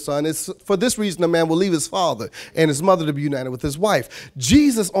 behold your son. It's for this reason a man will leave his father and his mother to be united with his wife.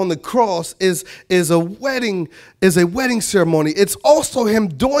 Jesus on the cross is a wedding ceremony. It's also him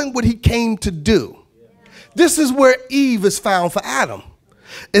doing what he came to do. This is where Eve is found for Adam.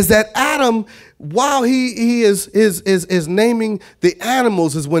 Is that Adam, while he is naming the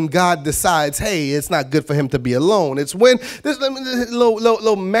animals, is when God decides, hey, it's not good for him to be alone. It's when, this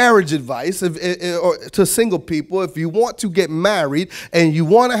little marriage advice or to single people, if you want to get married and you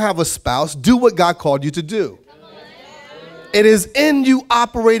want to have a spouse, do what God called you to do. It is in you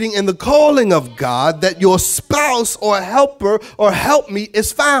operating in the calling of God that your spouse or helper or helpmeet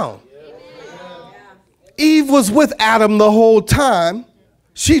is found. Eve was with Adam the whole time.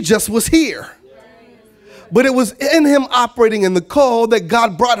 She just was here. But it was in him operating in the call that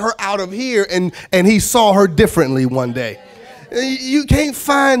God brought her out of here and he saw her differently one day. You can't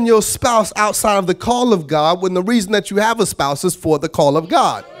find your spouse outside of the call of God when the reason that you have a spouse is for the call of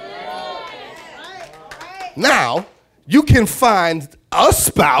God. Now, you can find a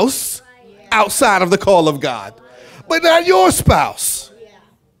spouse outside of the call of God, but not your spouse.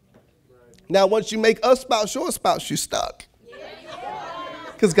 Now, once you make a spouse your spouse, you're stuck.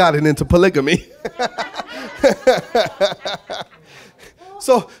 Because God ain't into polygamy.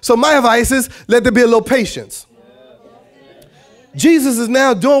 So my advice is let there be a little patience. Jesus is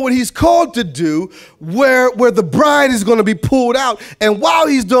now doing what he's called to do, where the bride is going to be pulled out. And while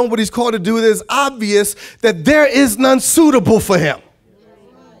he's doing what he's called to do, it is obvious that there is none suitable for him.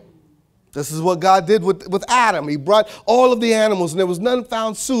 This is what God did with Adam. He brought all of the animals and there was none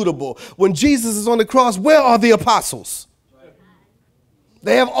found suitable. When Jesus is on the cross, where are the apostles?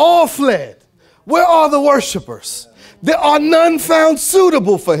 They have all fled. Where are the worshipers? There are none found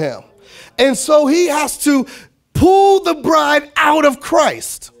suitable for him. And so he has to pull the bride out of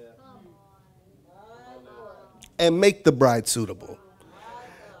Christ and make the bride suitable.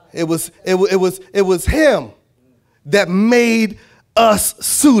 It was him that made us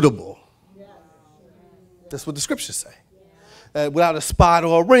suitable. That's what the scriptures say. without a spot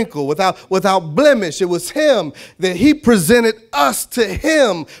or a wrinkle, without blemish. It was him that he presented us to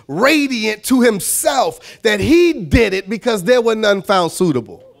him, radiant to himself, that he did it because there were none found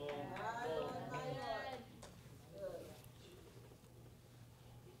suitable.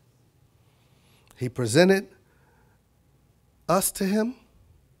 He presented us to him,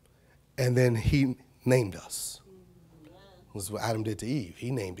 and then he named us. This is what Adam did to Eve.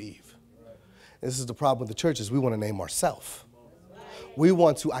 He named Eve. This is the problem with the churches. We want to name ourselves. We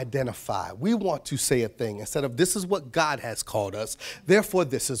want to identify. We want to say a thing instead of this is what God has called us. Therefore,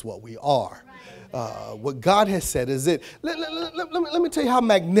 this is what we are. What God has said is it. Let me tell you how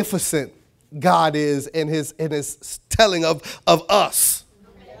magnificent God is in his telling of us.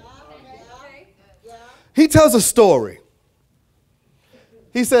 He tells a story.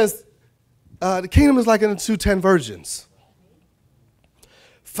 He says, the kingdom is like unto 10 virgins.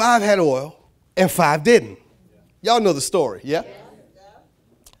 5 had oil and 5 didn't. Y'all know the story, yeah?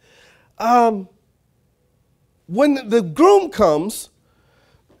 When the groom comes,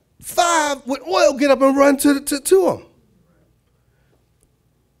 5 with oil get up and run to him.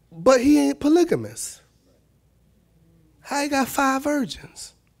 But he ain't polygamous. How he got 5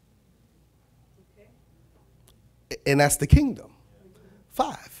 virgins? And that's the kingdom.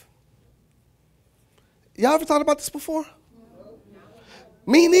 5. Y'all ever thought about this before?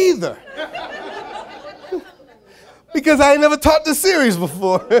 Me neither. Because I ain't never taught this series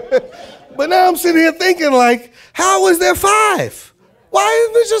before. But now I'm sitting here thinking like, how is there 5? Why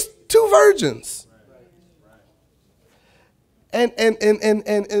isn't there just 2 virgins? And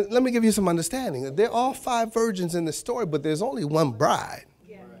let me give you some understanding. There are 5 virgins in the story, but there's only one bride.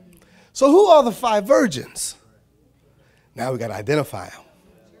 So who are the 5 virgins? Now we got to identify them.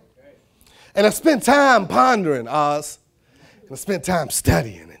 And I spent time pondering, Oz. And I spent time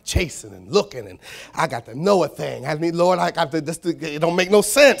studying and chasing and looking. And I got to know a thing. I mean, Lord, I got to, it don't make no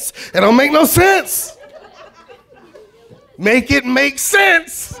sense. It don't make no sense. Make it make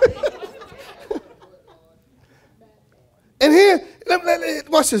sense. And here,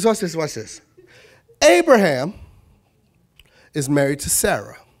 watch this. Abraham is married to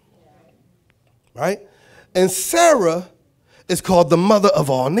Sarah. Right? And Sarah is called the mother of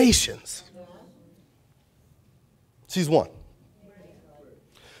all nations. She's one.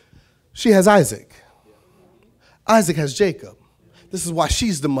 She has Isaac. Isaac has Jacob. This is why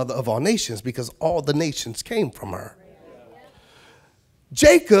she's the mother of all nations, because all the nations came from her.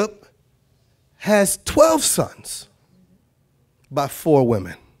 Jacob has 12 sons by 4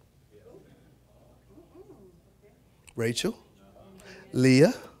 women. Rachel,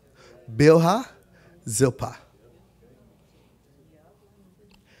 Leah, Bilhah, Zilpah.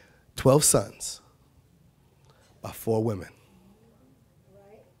 12 sons by 4 women.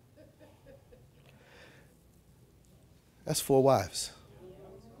 That's 4 wives.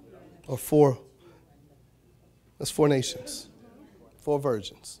 Or 4, that's 4 nations. 4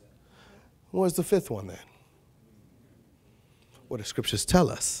 virgins. Where's the 5th one then? Well, the scriptures tell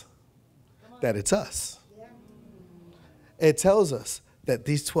us that it's us. It tells us that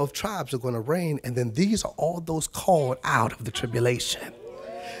these 12 tribes are going to reign, and then these are all those called out of the tribulation.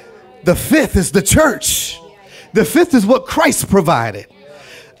 The 5th is the church. The 5th is what Christ provided.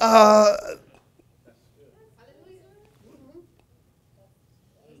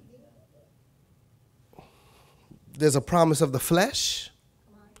 There's a promise of the flesh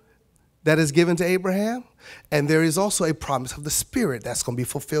that is given to Abraham, and there is also a promise of the spirit that's going to be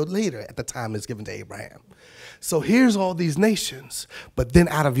fulfilled later at the time it's given to Abraham. So here's all these nations, but then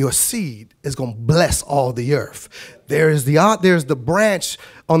out of your seed is going to bless all the earth. There's the branch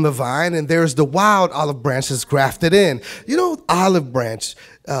on the vine, and there's the wild olive branches grafted in. You know, olive branch,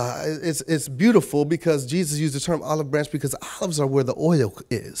 it's beautiful because Jesus used the term olive branch because olives are where the oil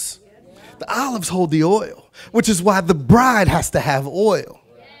is. The olives hold the oil, which is why the bride has to have oil.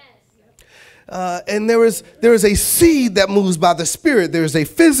 And there is a seed that moves by the Spirit. There is a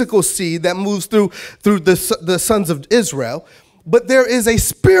physical seed that moves through the sons of Israel, but there is a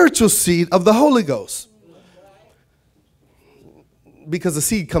spiritual seed of the Holy Ghost, because the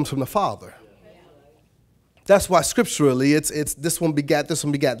seed comes from the Father. That's why scripturally it's this one begat this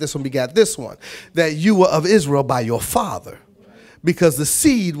one begat this one begat this one, that you were of Israel by your father. Because the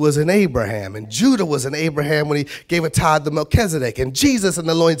seed was in Abraham, and Judah was in Abraham when he gave a tithe to Melchizedek, and Jesus in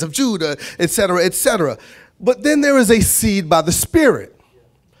the loins of Judah, etc., etc. But then there is a seed by the Spirit.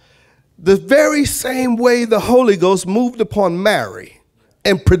 The very same way the Holy Ghost moved upon Mary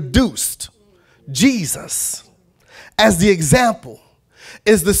and produced Jesus as the example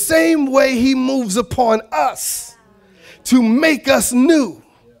is the same way he moves upon us to make us new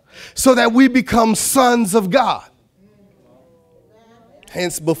so that we become sons of God.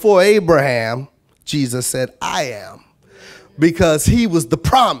 Hence, before Abraham, Jesus said, I am, because he was the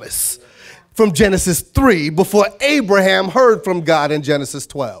promise from Genesis 3 before Abraham heard from God in Genesis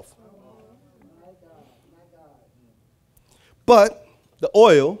 12. But the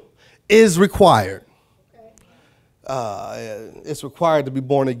oil is required. It's required to be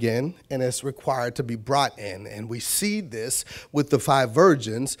born again, and it's required to be brought in. And we see this with the 5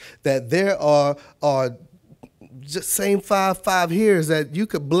 virgins, that there are just same five years that you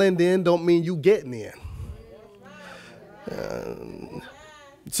could blend in, don't mean you getting in.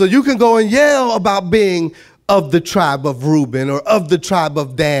 So you can go and yell about being of the tribe of Reuben, or of the tribe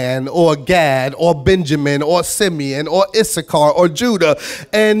of Dan, or Gad, or Benjamin, or Simeon, or Issachar, or Judah.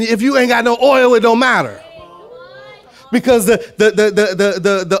 And if you ain't got no oil, it don't matter. Because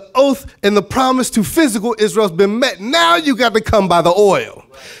the oath and the promise to physical Israel has been met. Now you got to come by the oil.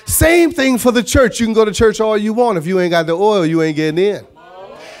 Same thing for the church. You can go to church all you want. If you ain't got the oil, you ain't getting in.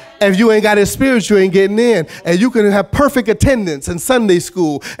 If you ain't got his spirit, you ain't getting in. And you can have perfect attendance in Sunday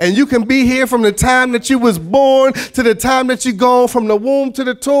school. And you can be here from the time that you was born to the time that you gone, from the womb to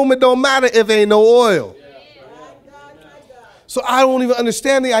the tomb. It don't matter if there ain't no oil. So I don't even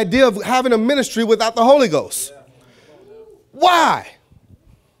understand the idea of having a ministry without the Holy Ghost. Why?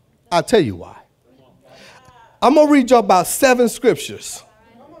 I'll tell you why. I'm going to read you about 7 scriptures.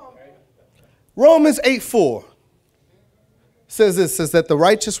 Romans 8:4 says this, says that the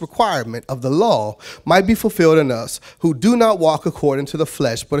righteous requirement of the law might be fulfilled in us who do not walk according to the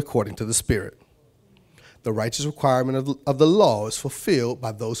flesh, but according to the Spirit. The righteous requirement of the law is fulfilled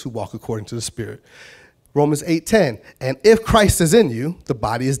by those who walk according to the Spirit. Romans 8:10, and if Christ is in you, the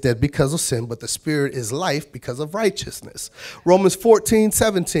body is dead because of sin, but the spirit is life because of righteousness. Romans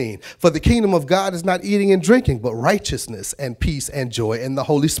 14:17, for the kingdom of God is not eating and drinking, but righteousness and peace and joy in the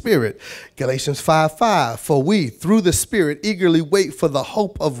Holy Spirit. Galatians 5:5, for we, through the Spirit, eagerly wait for the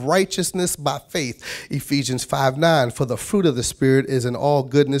hope of righteousness by faith. Ephesians 5:9, for the fruit of the Spirit is in all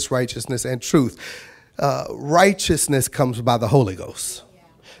goodness, righteousness, and truth. Righteousness comes by the Holy Ghost.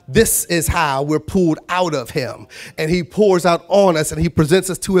 This is how we're pulled out of him, and he pours out on us, and he presents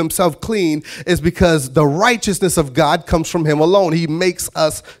us to himself clean, is because the righteousness of God comes from him alone. He makes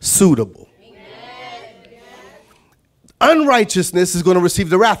us suitable. Amen. Unrighteousness is going to receive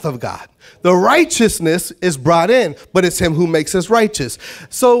the wrath of God. The righteousness is brought in, but it's him who makes us righteous.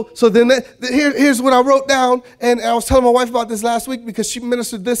 So then here's what I wrote down, and I was telling my wife about this last week because she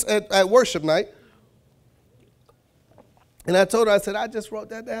ministered this at worship night. And I told her, I said, I just wrote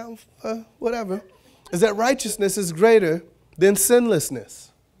that down, whatever, is that righteousness is greater than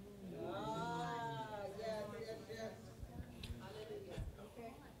sinlessness.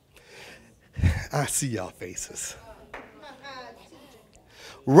 I see y'all faces.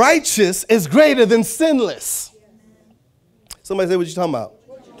 Righteous is greater than sinless. Somebody say, what you talking about?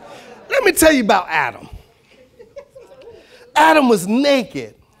 Let me tell you about Adam. Adam was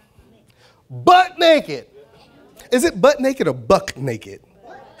naked, butt naked. Is it butt naked or buck naked?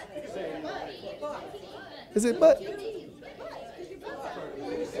 Is it butt?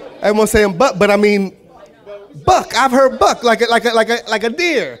 Everyone's saying butt, but I mean buck. I've heard buck like a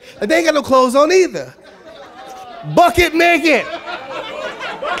deer. And they ain't got no clothes on either. Bucket naked.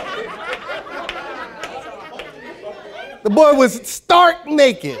 The boy was stark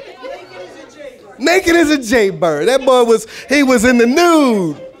naked. Naked as a jaybird. That boy he was in the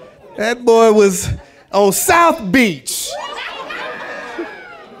nude. That boy was on South Beach.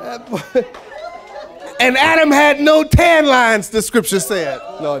 And Adam had no tan lines, the scripture said.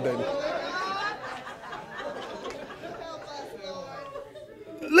 No, it didn't.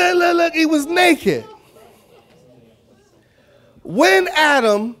 Look, he was naked. When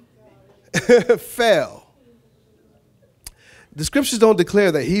Adam fell, the scriptures don't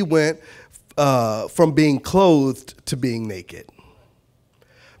declare that he went from being clothed to being naked.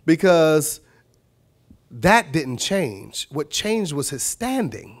 Because that didn't change. What changed was his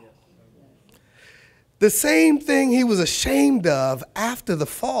standing. The same thing he was ashamed of after the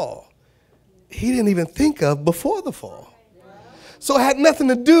fall, he didn't even think of before the fall. So it had nothing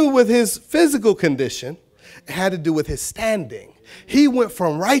to do with his physical condition. It had to do with his standing. He went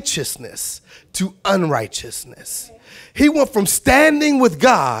from righteousness to unrighteousness. He went from standing with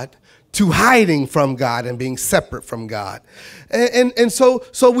God to hiding from God and being separate from God. And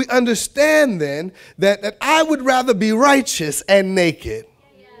so we understand then that I would rather be righteous and naked.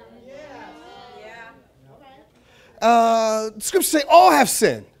 Scripture says all have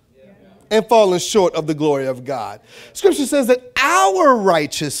sinned and fallen short of the glory of God. Scripture says that our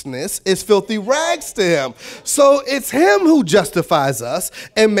righteousness is filthy rags to him. So it's him who justifies us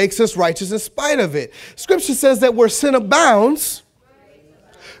and makes us righteous in spite of it. Scripture says that where sin abounds,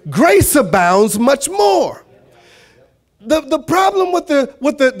 grace abounds much more. The problem with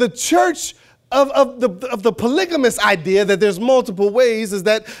the church of the polygamous idea that there's multiple ways is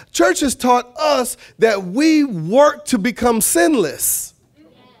that church has taught us that we work to become sinless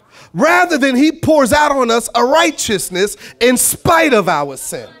rather than he pours out on us a righteousness in spite of our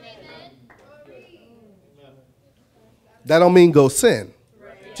sin. That don't mean go sin.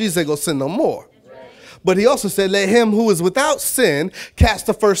 Jesus said go sin no more. But he also said, let him who is without sin cast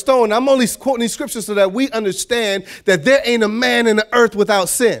the first stone. I'm only quoting these scriptures so that we understand that there ain't a man in the earth without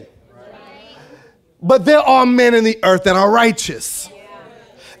sin. But there are men in the earth that are righteous.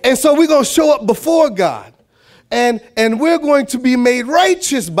 And so we're going to show up before God. And we're going to be made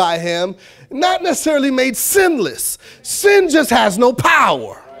righteous by him, not necessarily made sinless. Sin just has no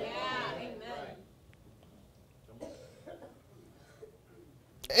power.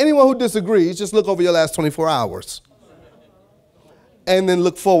 Anyone who disagrees, just look over your last 24 hours and then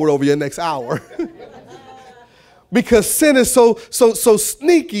look forward over your next hour. Because sin is so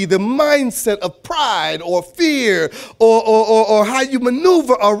sneaky, the mindset of pride or fear or how you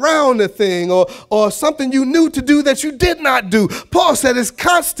maneuver around a thing or something you knew to do that you did not do. Paul said it's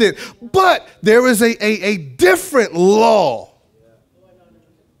constant, but there is a different law.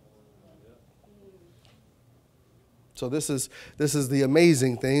 So this is the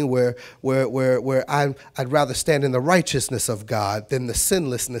amazing thing where I'd rather stand in the righteousness of God than the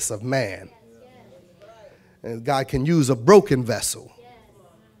sinlessness of man. And God can use a broken vessel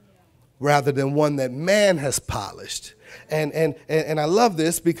rather than one that man has polished. And I love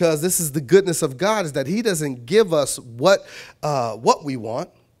this because this is the goodness of God, is that he doesn't give us what we want.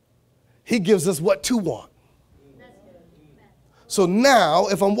 He gives us what to want. So now,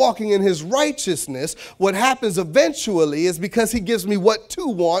 if I'm walking in his righteousness, what happens eventually is, because he gives me what to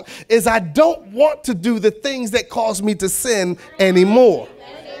want, is I don't want to do the things that cause me to sin anymore.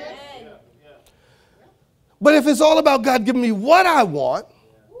 But if it's all about God giving me what I want,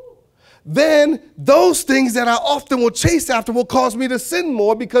 then those things that I often will chase after will cause me to sin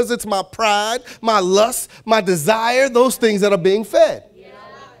more, because it's my pride, my lust, my desire, those things that are being fed.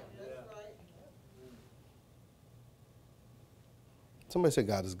 Somebody say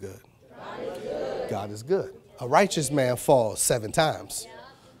God is good. God is good. God is good. A righteous man falls 7 times,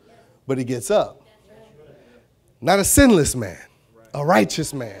 but he gets up. Not a sinless man, a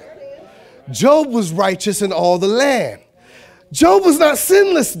righteous man. Job was righteous in all the land. Job was not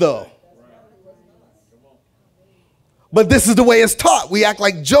sinless though. But this is the way it's taught. We act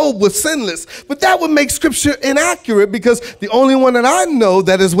like Job was sinless, but that would make scripture inaccurate, because the only one that I know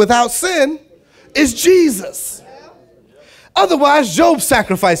that is without sin is Jesus. Otherwise, Job's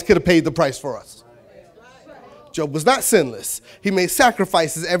sacrifice could have paid the price for us. Job was not sinless. He made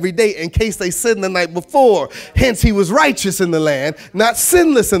sacrifices every day in case they sinned the night before. Hence, he was righteous in the land, not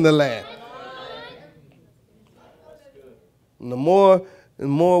sinless in the land. And the more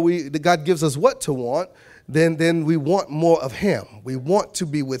God gives us what to want, then we want more of him. We want to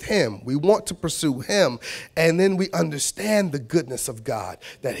be with him. We want to pursue him. And then we understand the goodness of God,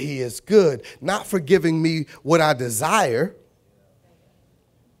 that he is good, not for giving me what I desire.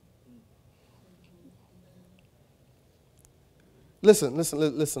 Listen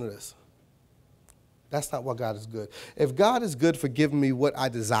to this. That's not why God is good. If God is good for giving me what I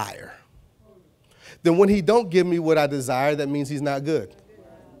desire, then when he don't give me what I desire, that means he's not good.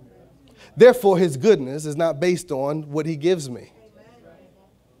 Therefore, his goodness is not based on what he gives me.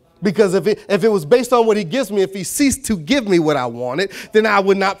 Because if it was based on what he gives me, if he ceased to give me what I wanted, then I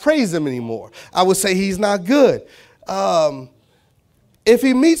would not praise him anymore. I would say he's not good. If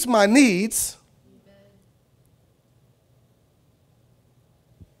he meets my needs,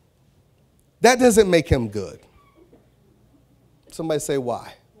 that doesn't make him good. Somebody say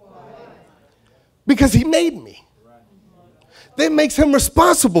why? Because he made me. That makes him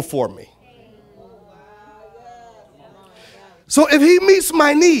responsible for me. So if he meets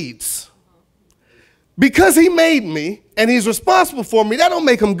my needs, because he made me and he's responsible for me, that don't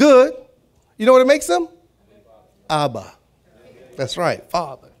make him good. You know what it makes him? Abba. That's right,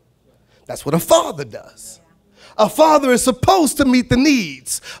 Father. That's what a father does. A father is supposed to meet the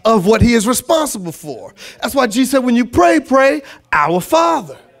needs of what he is responsible for. That's why Jesus said, when you pray, pray, our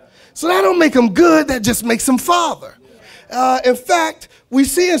Father. So that don't make him good, that just makes him Father. In fact, we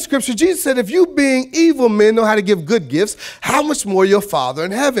see in Scripture, Jesus said, if you being evil men know how to give good gifts, how much more your Father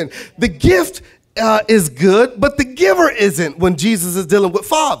in heaven? The gift is good, but the giver isn't when Jesus is dealing with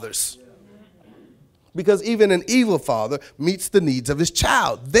fathers. Because even an evil father meets the needs of his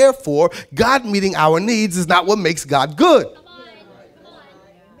child. Therefore, God meeting our needs is not what makes God good.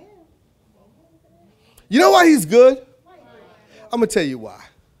 You know why he's good? I'm going to tell you why.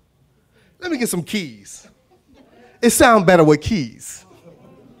 Let me get some keys. It sounds better with keys.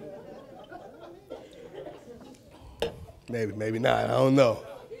 Maybe not. I don't know.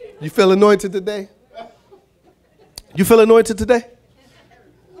 You feel anointed today? You feel anointed today?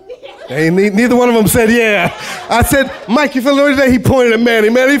 Neither one of them said, yeah. I said, Mike, you feel anointed today? He pointed at Manny.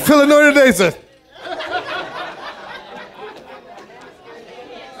 Manny, you feel anointed today? He said,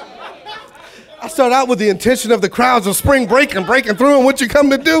 I started out with the intention of the crowds of spring break and breaking through, and what you come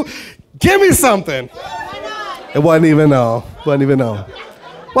to do, give me something. It wasn't even on. Wasn't even on.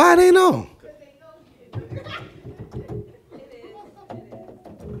 Why it ain't on?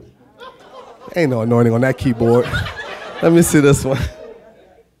 Ain't no anointing on that keyboard. Let me see this one.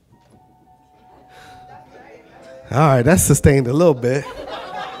 All right, that's sustained a little bit.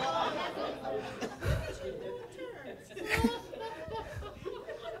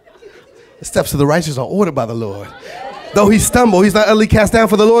 The steps of the righteous are ordered by the Lord. Though he stumble, he's not utterly cast down,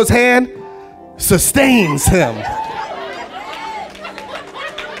 for the Lord's hand sustains him.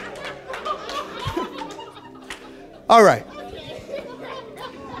 All right.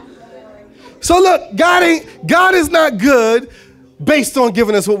 So look, God is not good based on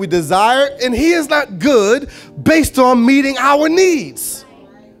giving us what we desire, and he is not good based on meeting our needs.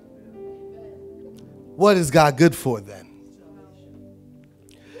 What is God good for then?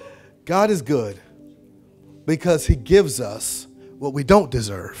 God is good because he gives us what we don't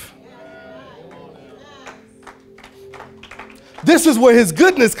deserve. This is where his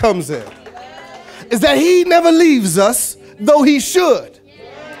goodness comes in, is that he never leaves us, though he should.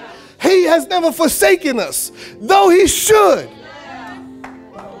 He has never forsaken us, though he should.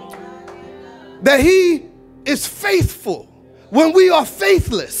 That he is faithful when we are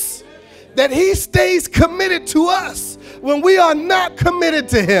faithless. That he stays committed to us when we are not committed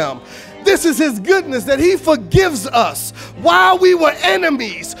to him. This is his goodness, that he forgives us. While we were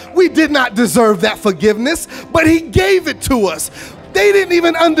enemies, we did not deserve that forgiveness, but he gave it to us. They didn't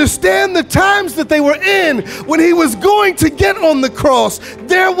even understand the times that they were in when he was going to get on the cross.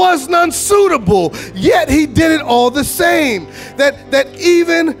 There was none suitable, yet he did it all the same. That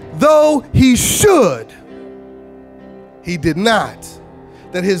even though he should, he did not.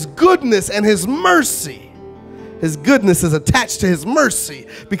 That his goodness and his mercy, his goodness is attached to his mercy,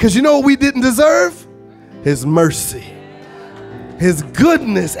 because you know what we didn't deserve? His mercy. His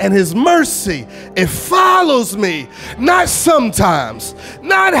goodness and his mercy, it follows me, not sometimes,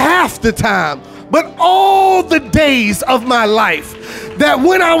 not half the time, but all the days of my life. That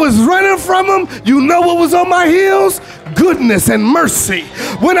when I was running from him, you know what was on my heels? Goodness and mercy.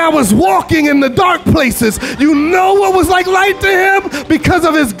 When I was walking in the dark places, you know what was like light to him? Because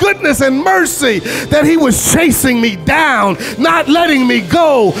of his goodness and mercy, that he was chasing me down, not letting me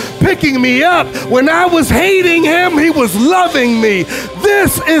go, picking me up. When I was hating him, he was loving me.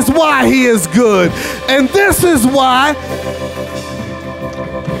 This is why he is good. And this is why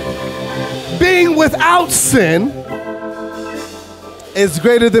being without sin is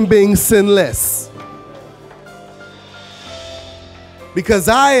greater than being sinless. Because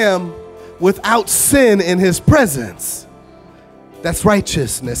I am without sin in his presence. That's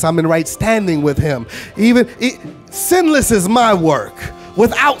righteousness. I'm in right standing with him. Sinless is my work.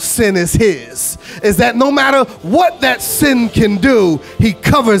 Without sin is his. Is that no matter what that sin can do, he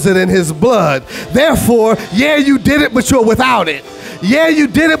covers it in his blood. Therefore, yeah, you did it, but you're without it. Yeah, you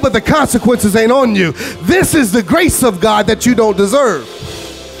did it, but the consequences ain't on you. This is the grace of God that you don't deserve.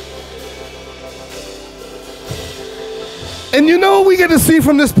 And you know what we get to see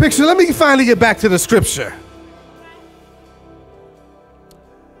from this picture? Let me finally get back to the scripture.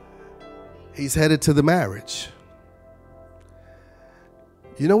 He's headed to the marriage.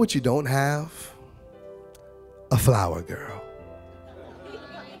 You know what you don't have? A flower girl.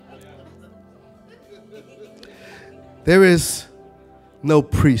 There is no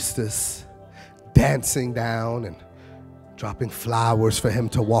priestess dancing down and dropping flowers for him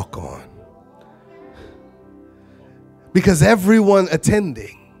to walk on. Because everyone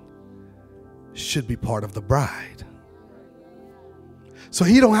attending should be part of the bride. So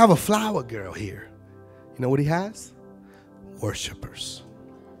he don't have a flower girl here. You know what he has? Worshipers.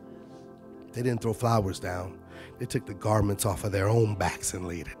 They didn't throw flowers down. They took the garments off of their own backs and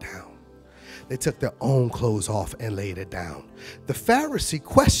laid it down. They took their own clothes off and laid it down. The Pharisee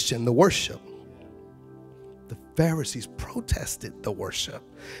questioned the worship. The Pharisees protested the worship,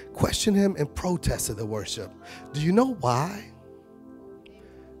 questioned him and protested the worship. Do you know why?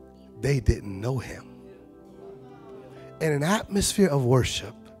 They didn't know him. In an atmosphere of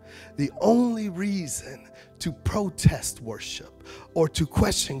worship, the only reason to protest worship or to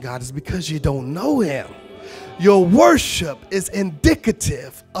question God is because you don't know him. Your worship is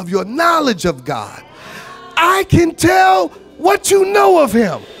indicative of your knowledge of God. I can tell what you know of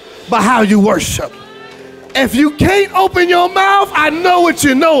him by how you worship. If you can't open your mouth, I know what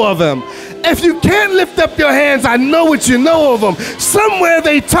you know of him. If you can't lift up your hands, I know what you know of him. Somewhere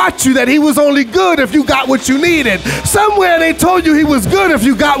they taught you that he was only good if you got what you needed. Somewhere they told you he was good if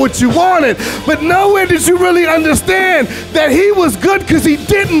you got what you wanted. But nowhere did you really understand that he was good because he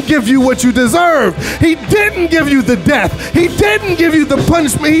didn't give you what you deserved. He didn't give you the death. He didn't give you the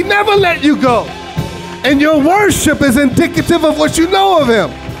punishment. He never let you go. And your worship is indicative of what you know of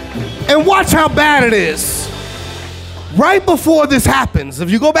him. And watch how bad it is. Right before this happens,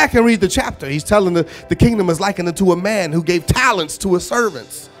 if you go back and read the chapter, he's telling the kingdom is likened unto a man who gave talents to his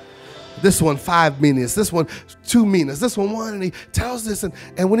servants. This one 5 minas, this one 2 minas, this one 1, and he tells this,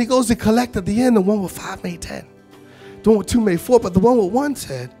 and when he goes to collect at the end, the one with 5 made 10. The one with 2 made 4, but the one with 1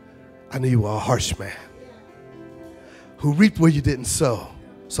 said, I knew you were a harsh man who reaped where you didn't sow,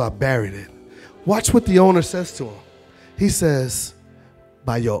 so I buried it. Watch what the owner says to him. He says,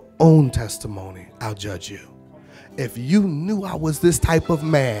 by your own testimony, I'll judge you. If you knew I was this type of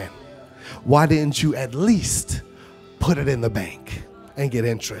man, why didn't you at least put it in the bank and get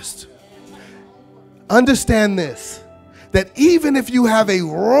interest? Understand this, that even if you have a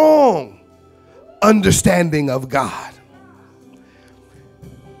wrong understanding of God,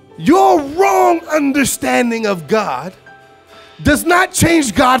 your wrong understanding of God does not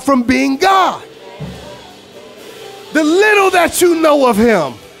change God from being God. The little that you know of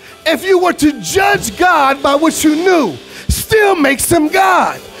him, if you were to judge God by what you knew, still makes him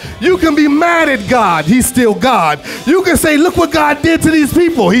God. You can be mad at God, he's still God. You can say, look what God did to these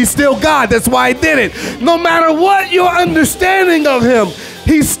people, he's still God, that's why he did it. No matter what your understanding of him,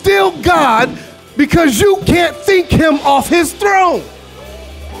 he's still God because you can't think him off his throne.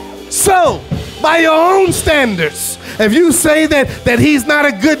 So, by your own standards, if you say that he's not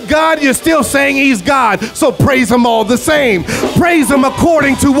a good God, you're still saying he's God. So praise him all the same. Praise him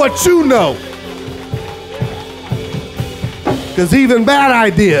according to what you know. Because even bad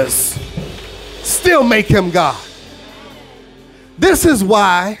ideas still make him God. This is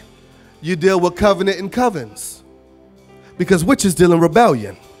why you deal with covenant and covens. Because witches deal in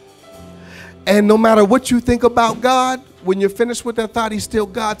rebellion. And no matter what you think about God, when you're finished with that thought, he's still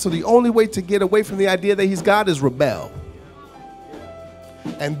God. So the only way to get away from the idea that he's God is rebel.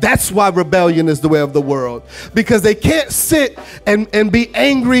 And that's why rebellion is the way of the world. Because they can't sit and be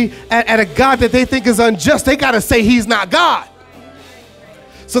angry at a God that they think is unjust. They got to say he's not God.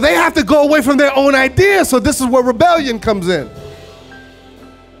 So they have to go away from their own ideas. So this is where rebellion comes in.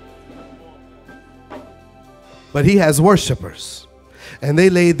 But he has worshipers. And they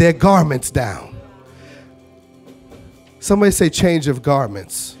laid their garments down. Somebody say change of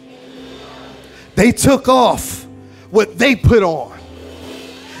garments. They took off what they put on.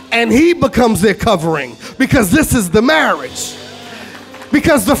 And he becomes their covering because this is the marriage.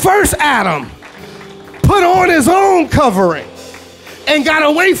 Because the first Adam put on his own covering and got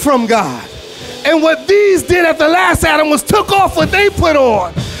away from God. And what these did at the last Adam was took off what they put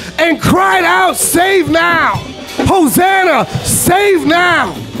on and cried out, save now. Hosanna, save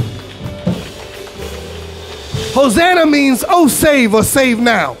now. Hosanna means, oh, save or save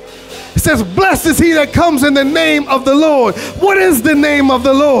now. It says, blessed is he that comes in the name of the Lord. What is the name of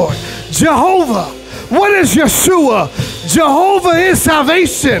the Lord? Jehovah. What is Yeshua? Jehovah is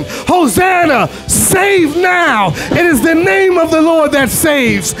salvation. Hosanna, save now. It is the name of the Lord that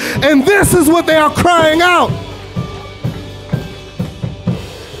saves. And this is what they are crying out.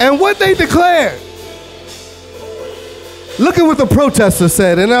 And what they declared. Look at what the protesters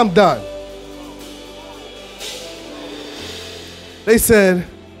said, and I'm done. They said,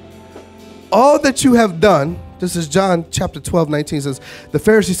 all that you have done, this is John chapter 12, 19 says, the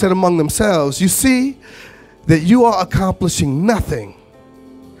Pharisees said among themselves, you see that you are accomplishing nothing.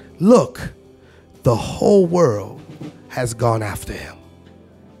 Look, the whole world has gone after him.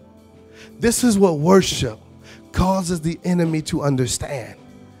 This is what worship causes the enemy to understand,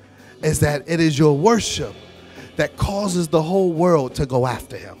 is that it is your worship that causes the whole world to go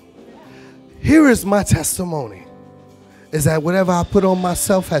after him. Here is my testimony, is that whatever I put on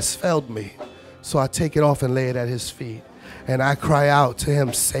myself has failed me. So I take it off and lay it at his feet. And I cry out to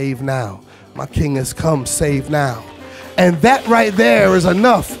him, save now. My king has come, save now. And that right there is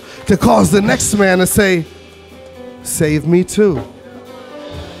enough to cause the next man to say, save me too.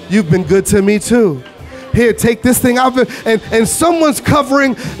 You've been good to me too. Here, take this thing out. And someone's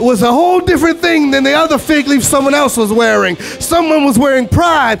covering was a whole different thing than the other fig leaf someone else was wearing. Someone was wearing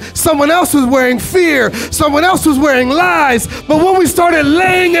pride. Someone else was wearing fear. Someone else was wearing lies. But when we started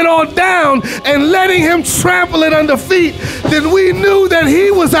laying it all down and letting him trample it under feet, then we knew that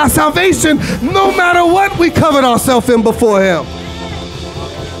he was our salvation no matter what we covered ourselves in before him.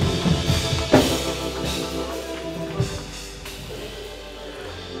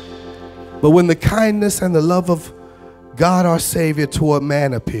 But when the kindness and the love of God our Savior toward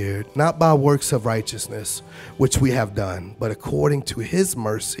man appeared, not by works of righteousness, which we have done, but according to his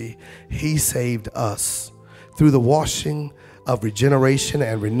mercy, he saved us through the washing of regeneration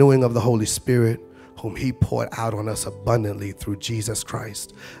and renewing of the Holy Spirit, whom he poured out on us abundantly through Jesus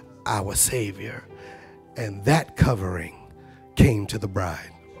Christ, our Savior. And that covering came to the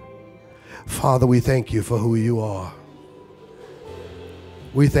bride. Father, we thank you for who you are.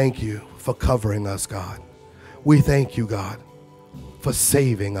 We thank you for covering us, God. We thank you, God, for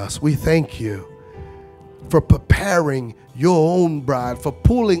saving us. We thank you for preparing your own bride, for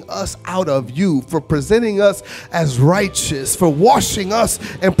pulling us out of you, for presenting us as righteous, for washing us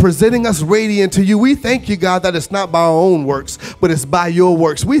and presenting us radiant to you. We thank you, God, that it's not by our own works, but it's by your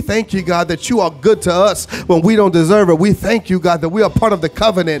works. We thank you, God, that you are good to us when we don't deserve it. We thank you, God, that we are part of the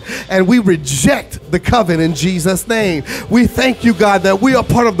covenant and we reject the covenant in Jesus' name. We thank you, God, that we are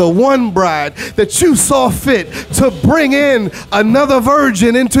part of the one bride that you saw fit to bring in another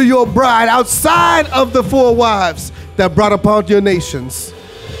virgin into your bride outside of the four wives that brought upon your nations,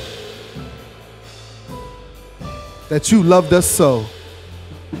 that you loved us so.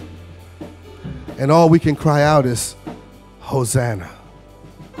 And all we can cry out is, Hosanna.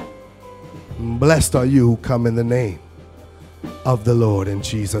 Blessed are you who come in the name of the Lord, in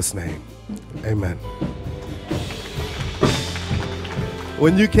Jesus' name. Amen.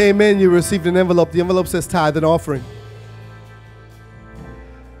 When you came in, you received an envelope. The envelope says tithe and offering.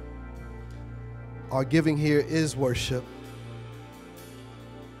 Our giving here is worship.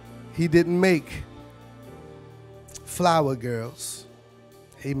 He didn't make flower girls.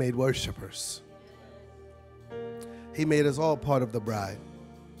 He made worshipers. He made us all part of the bride.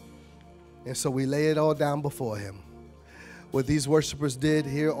 And so we lay it all down before him. What these worshipers did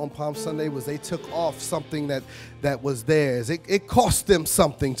here on Palm Sunday was they took off something that was theirs. It cost them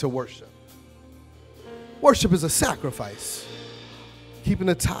something to worship. Worship is a sacrifice. Keeping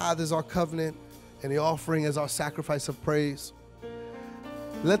the tithe is our covenant, and the offering is our sacrifice of praise.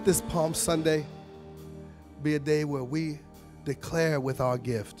 Let this Palm Sunday be a day where we declare with our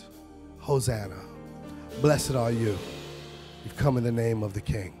gift, Hosanna. Blessed are you. You've come in the name of the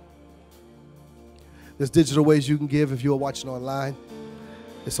King. There's digital ways you can give if you are watching online.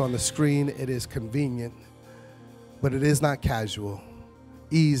 It's on the screen. It is convenient, but it is not casual,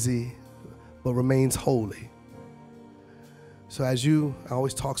 easy, but remains holy. So I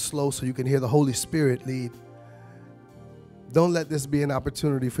always talk slow so you can hear the Holy Spirit lead. Don't let this be an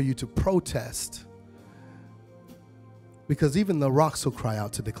opportunity for you to protest, because even the rocks will cry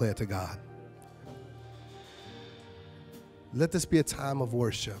out to declare to God. Let this be a time of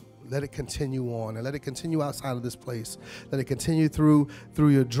worship. Let it continue on, and let it continue outside of this place. Let it continue through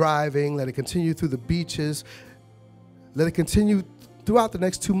your driving. Let it continue through the beaches. Let it continue throughout the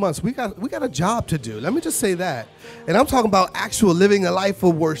next 2 months. We got a job to do. Let me just say that. And I'm talking about actual living a life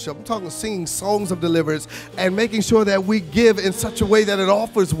of worship. I'm talking singing songs of deliverance and making sure that we give in such a way that it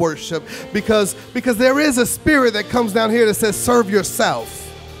offers worship, because there is a spirit that comes down here that says serve yourself.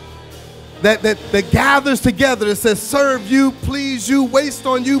 That gathers together that says serve you, please you, waste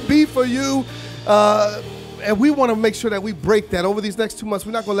on you, be for you. And we want to make sure that we break that over these next 2 months.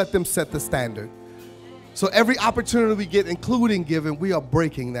 We're not going to let them set the standard. So every opportunity we get, including giving, we are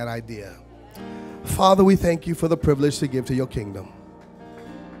breaking that idea. Father, we thank you for the privilege to give to your kingdom.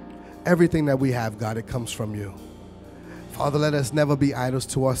 Everything that we have, God, it comes from you. Father, let us never be idols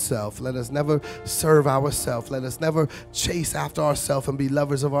to ourselves. Let us never serve ourselves. Let us never chase after ourselves and be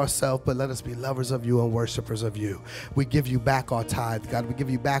lovers of ourselves, but let us be lovers of you and worshipers of you. We give you back our tithe, God. We give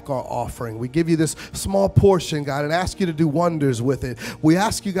you back our offering. We give you this small portion, God, and ask you to do wonders with it. We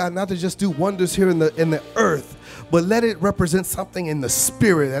ask you, God, not to just do wonders here in the earth, but let it represent something in the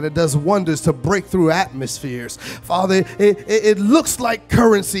spirit, that it does wonders to break through atmospheres. Father, it looks like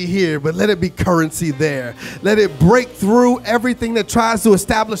currency here, but let it be currency there. Let it break through everything that tries to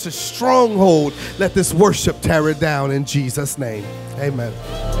establish a stronghold. Let this worship tear it down in Jesus' name. Amen.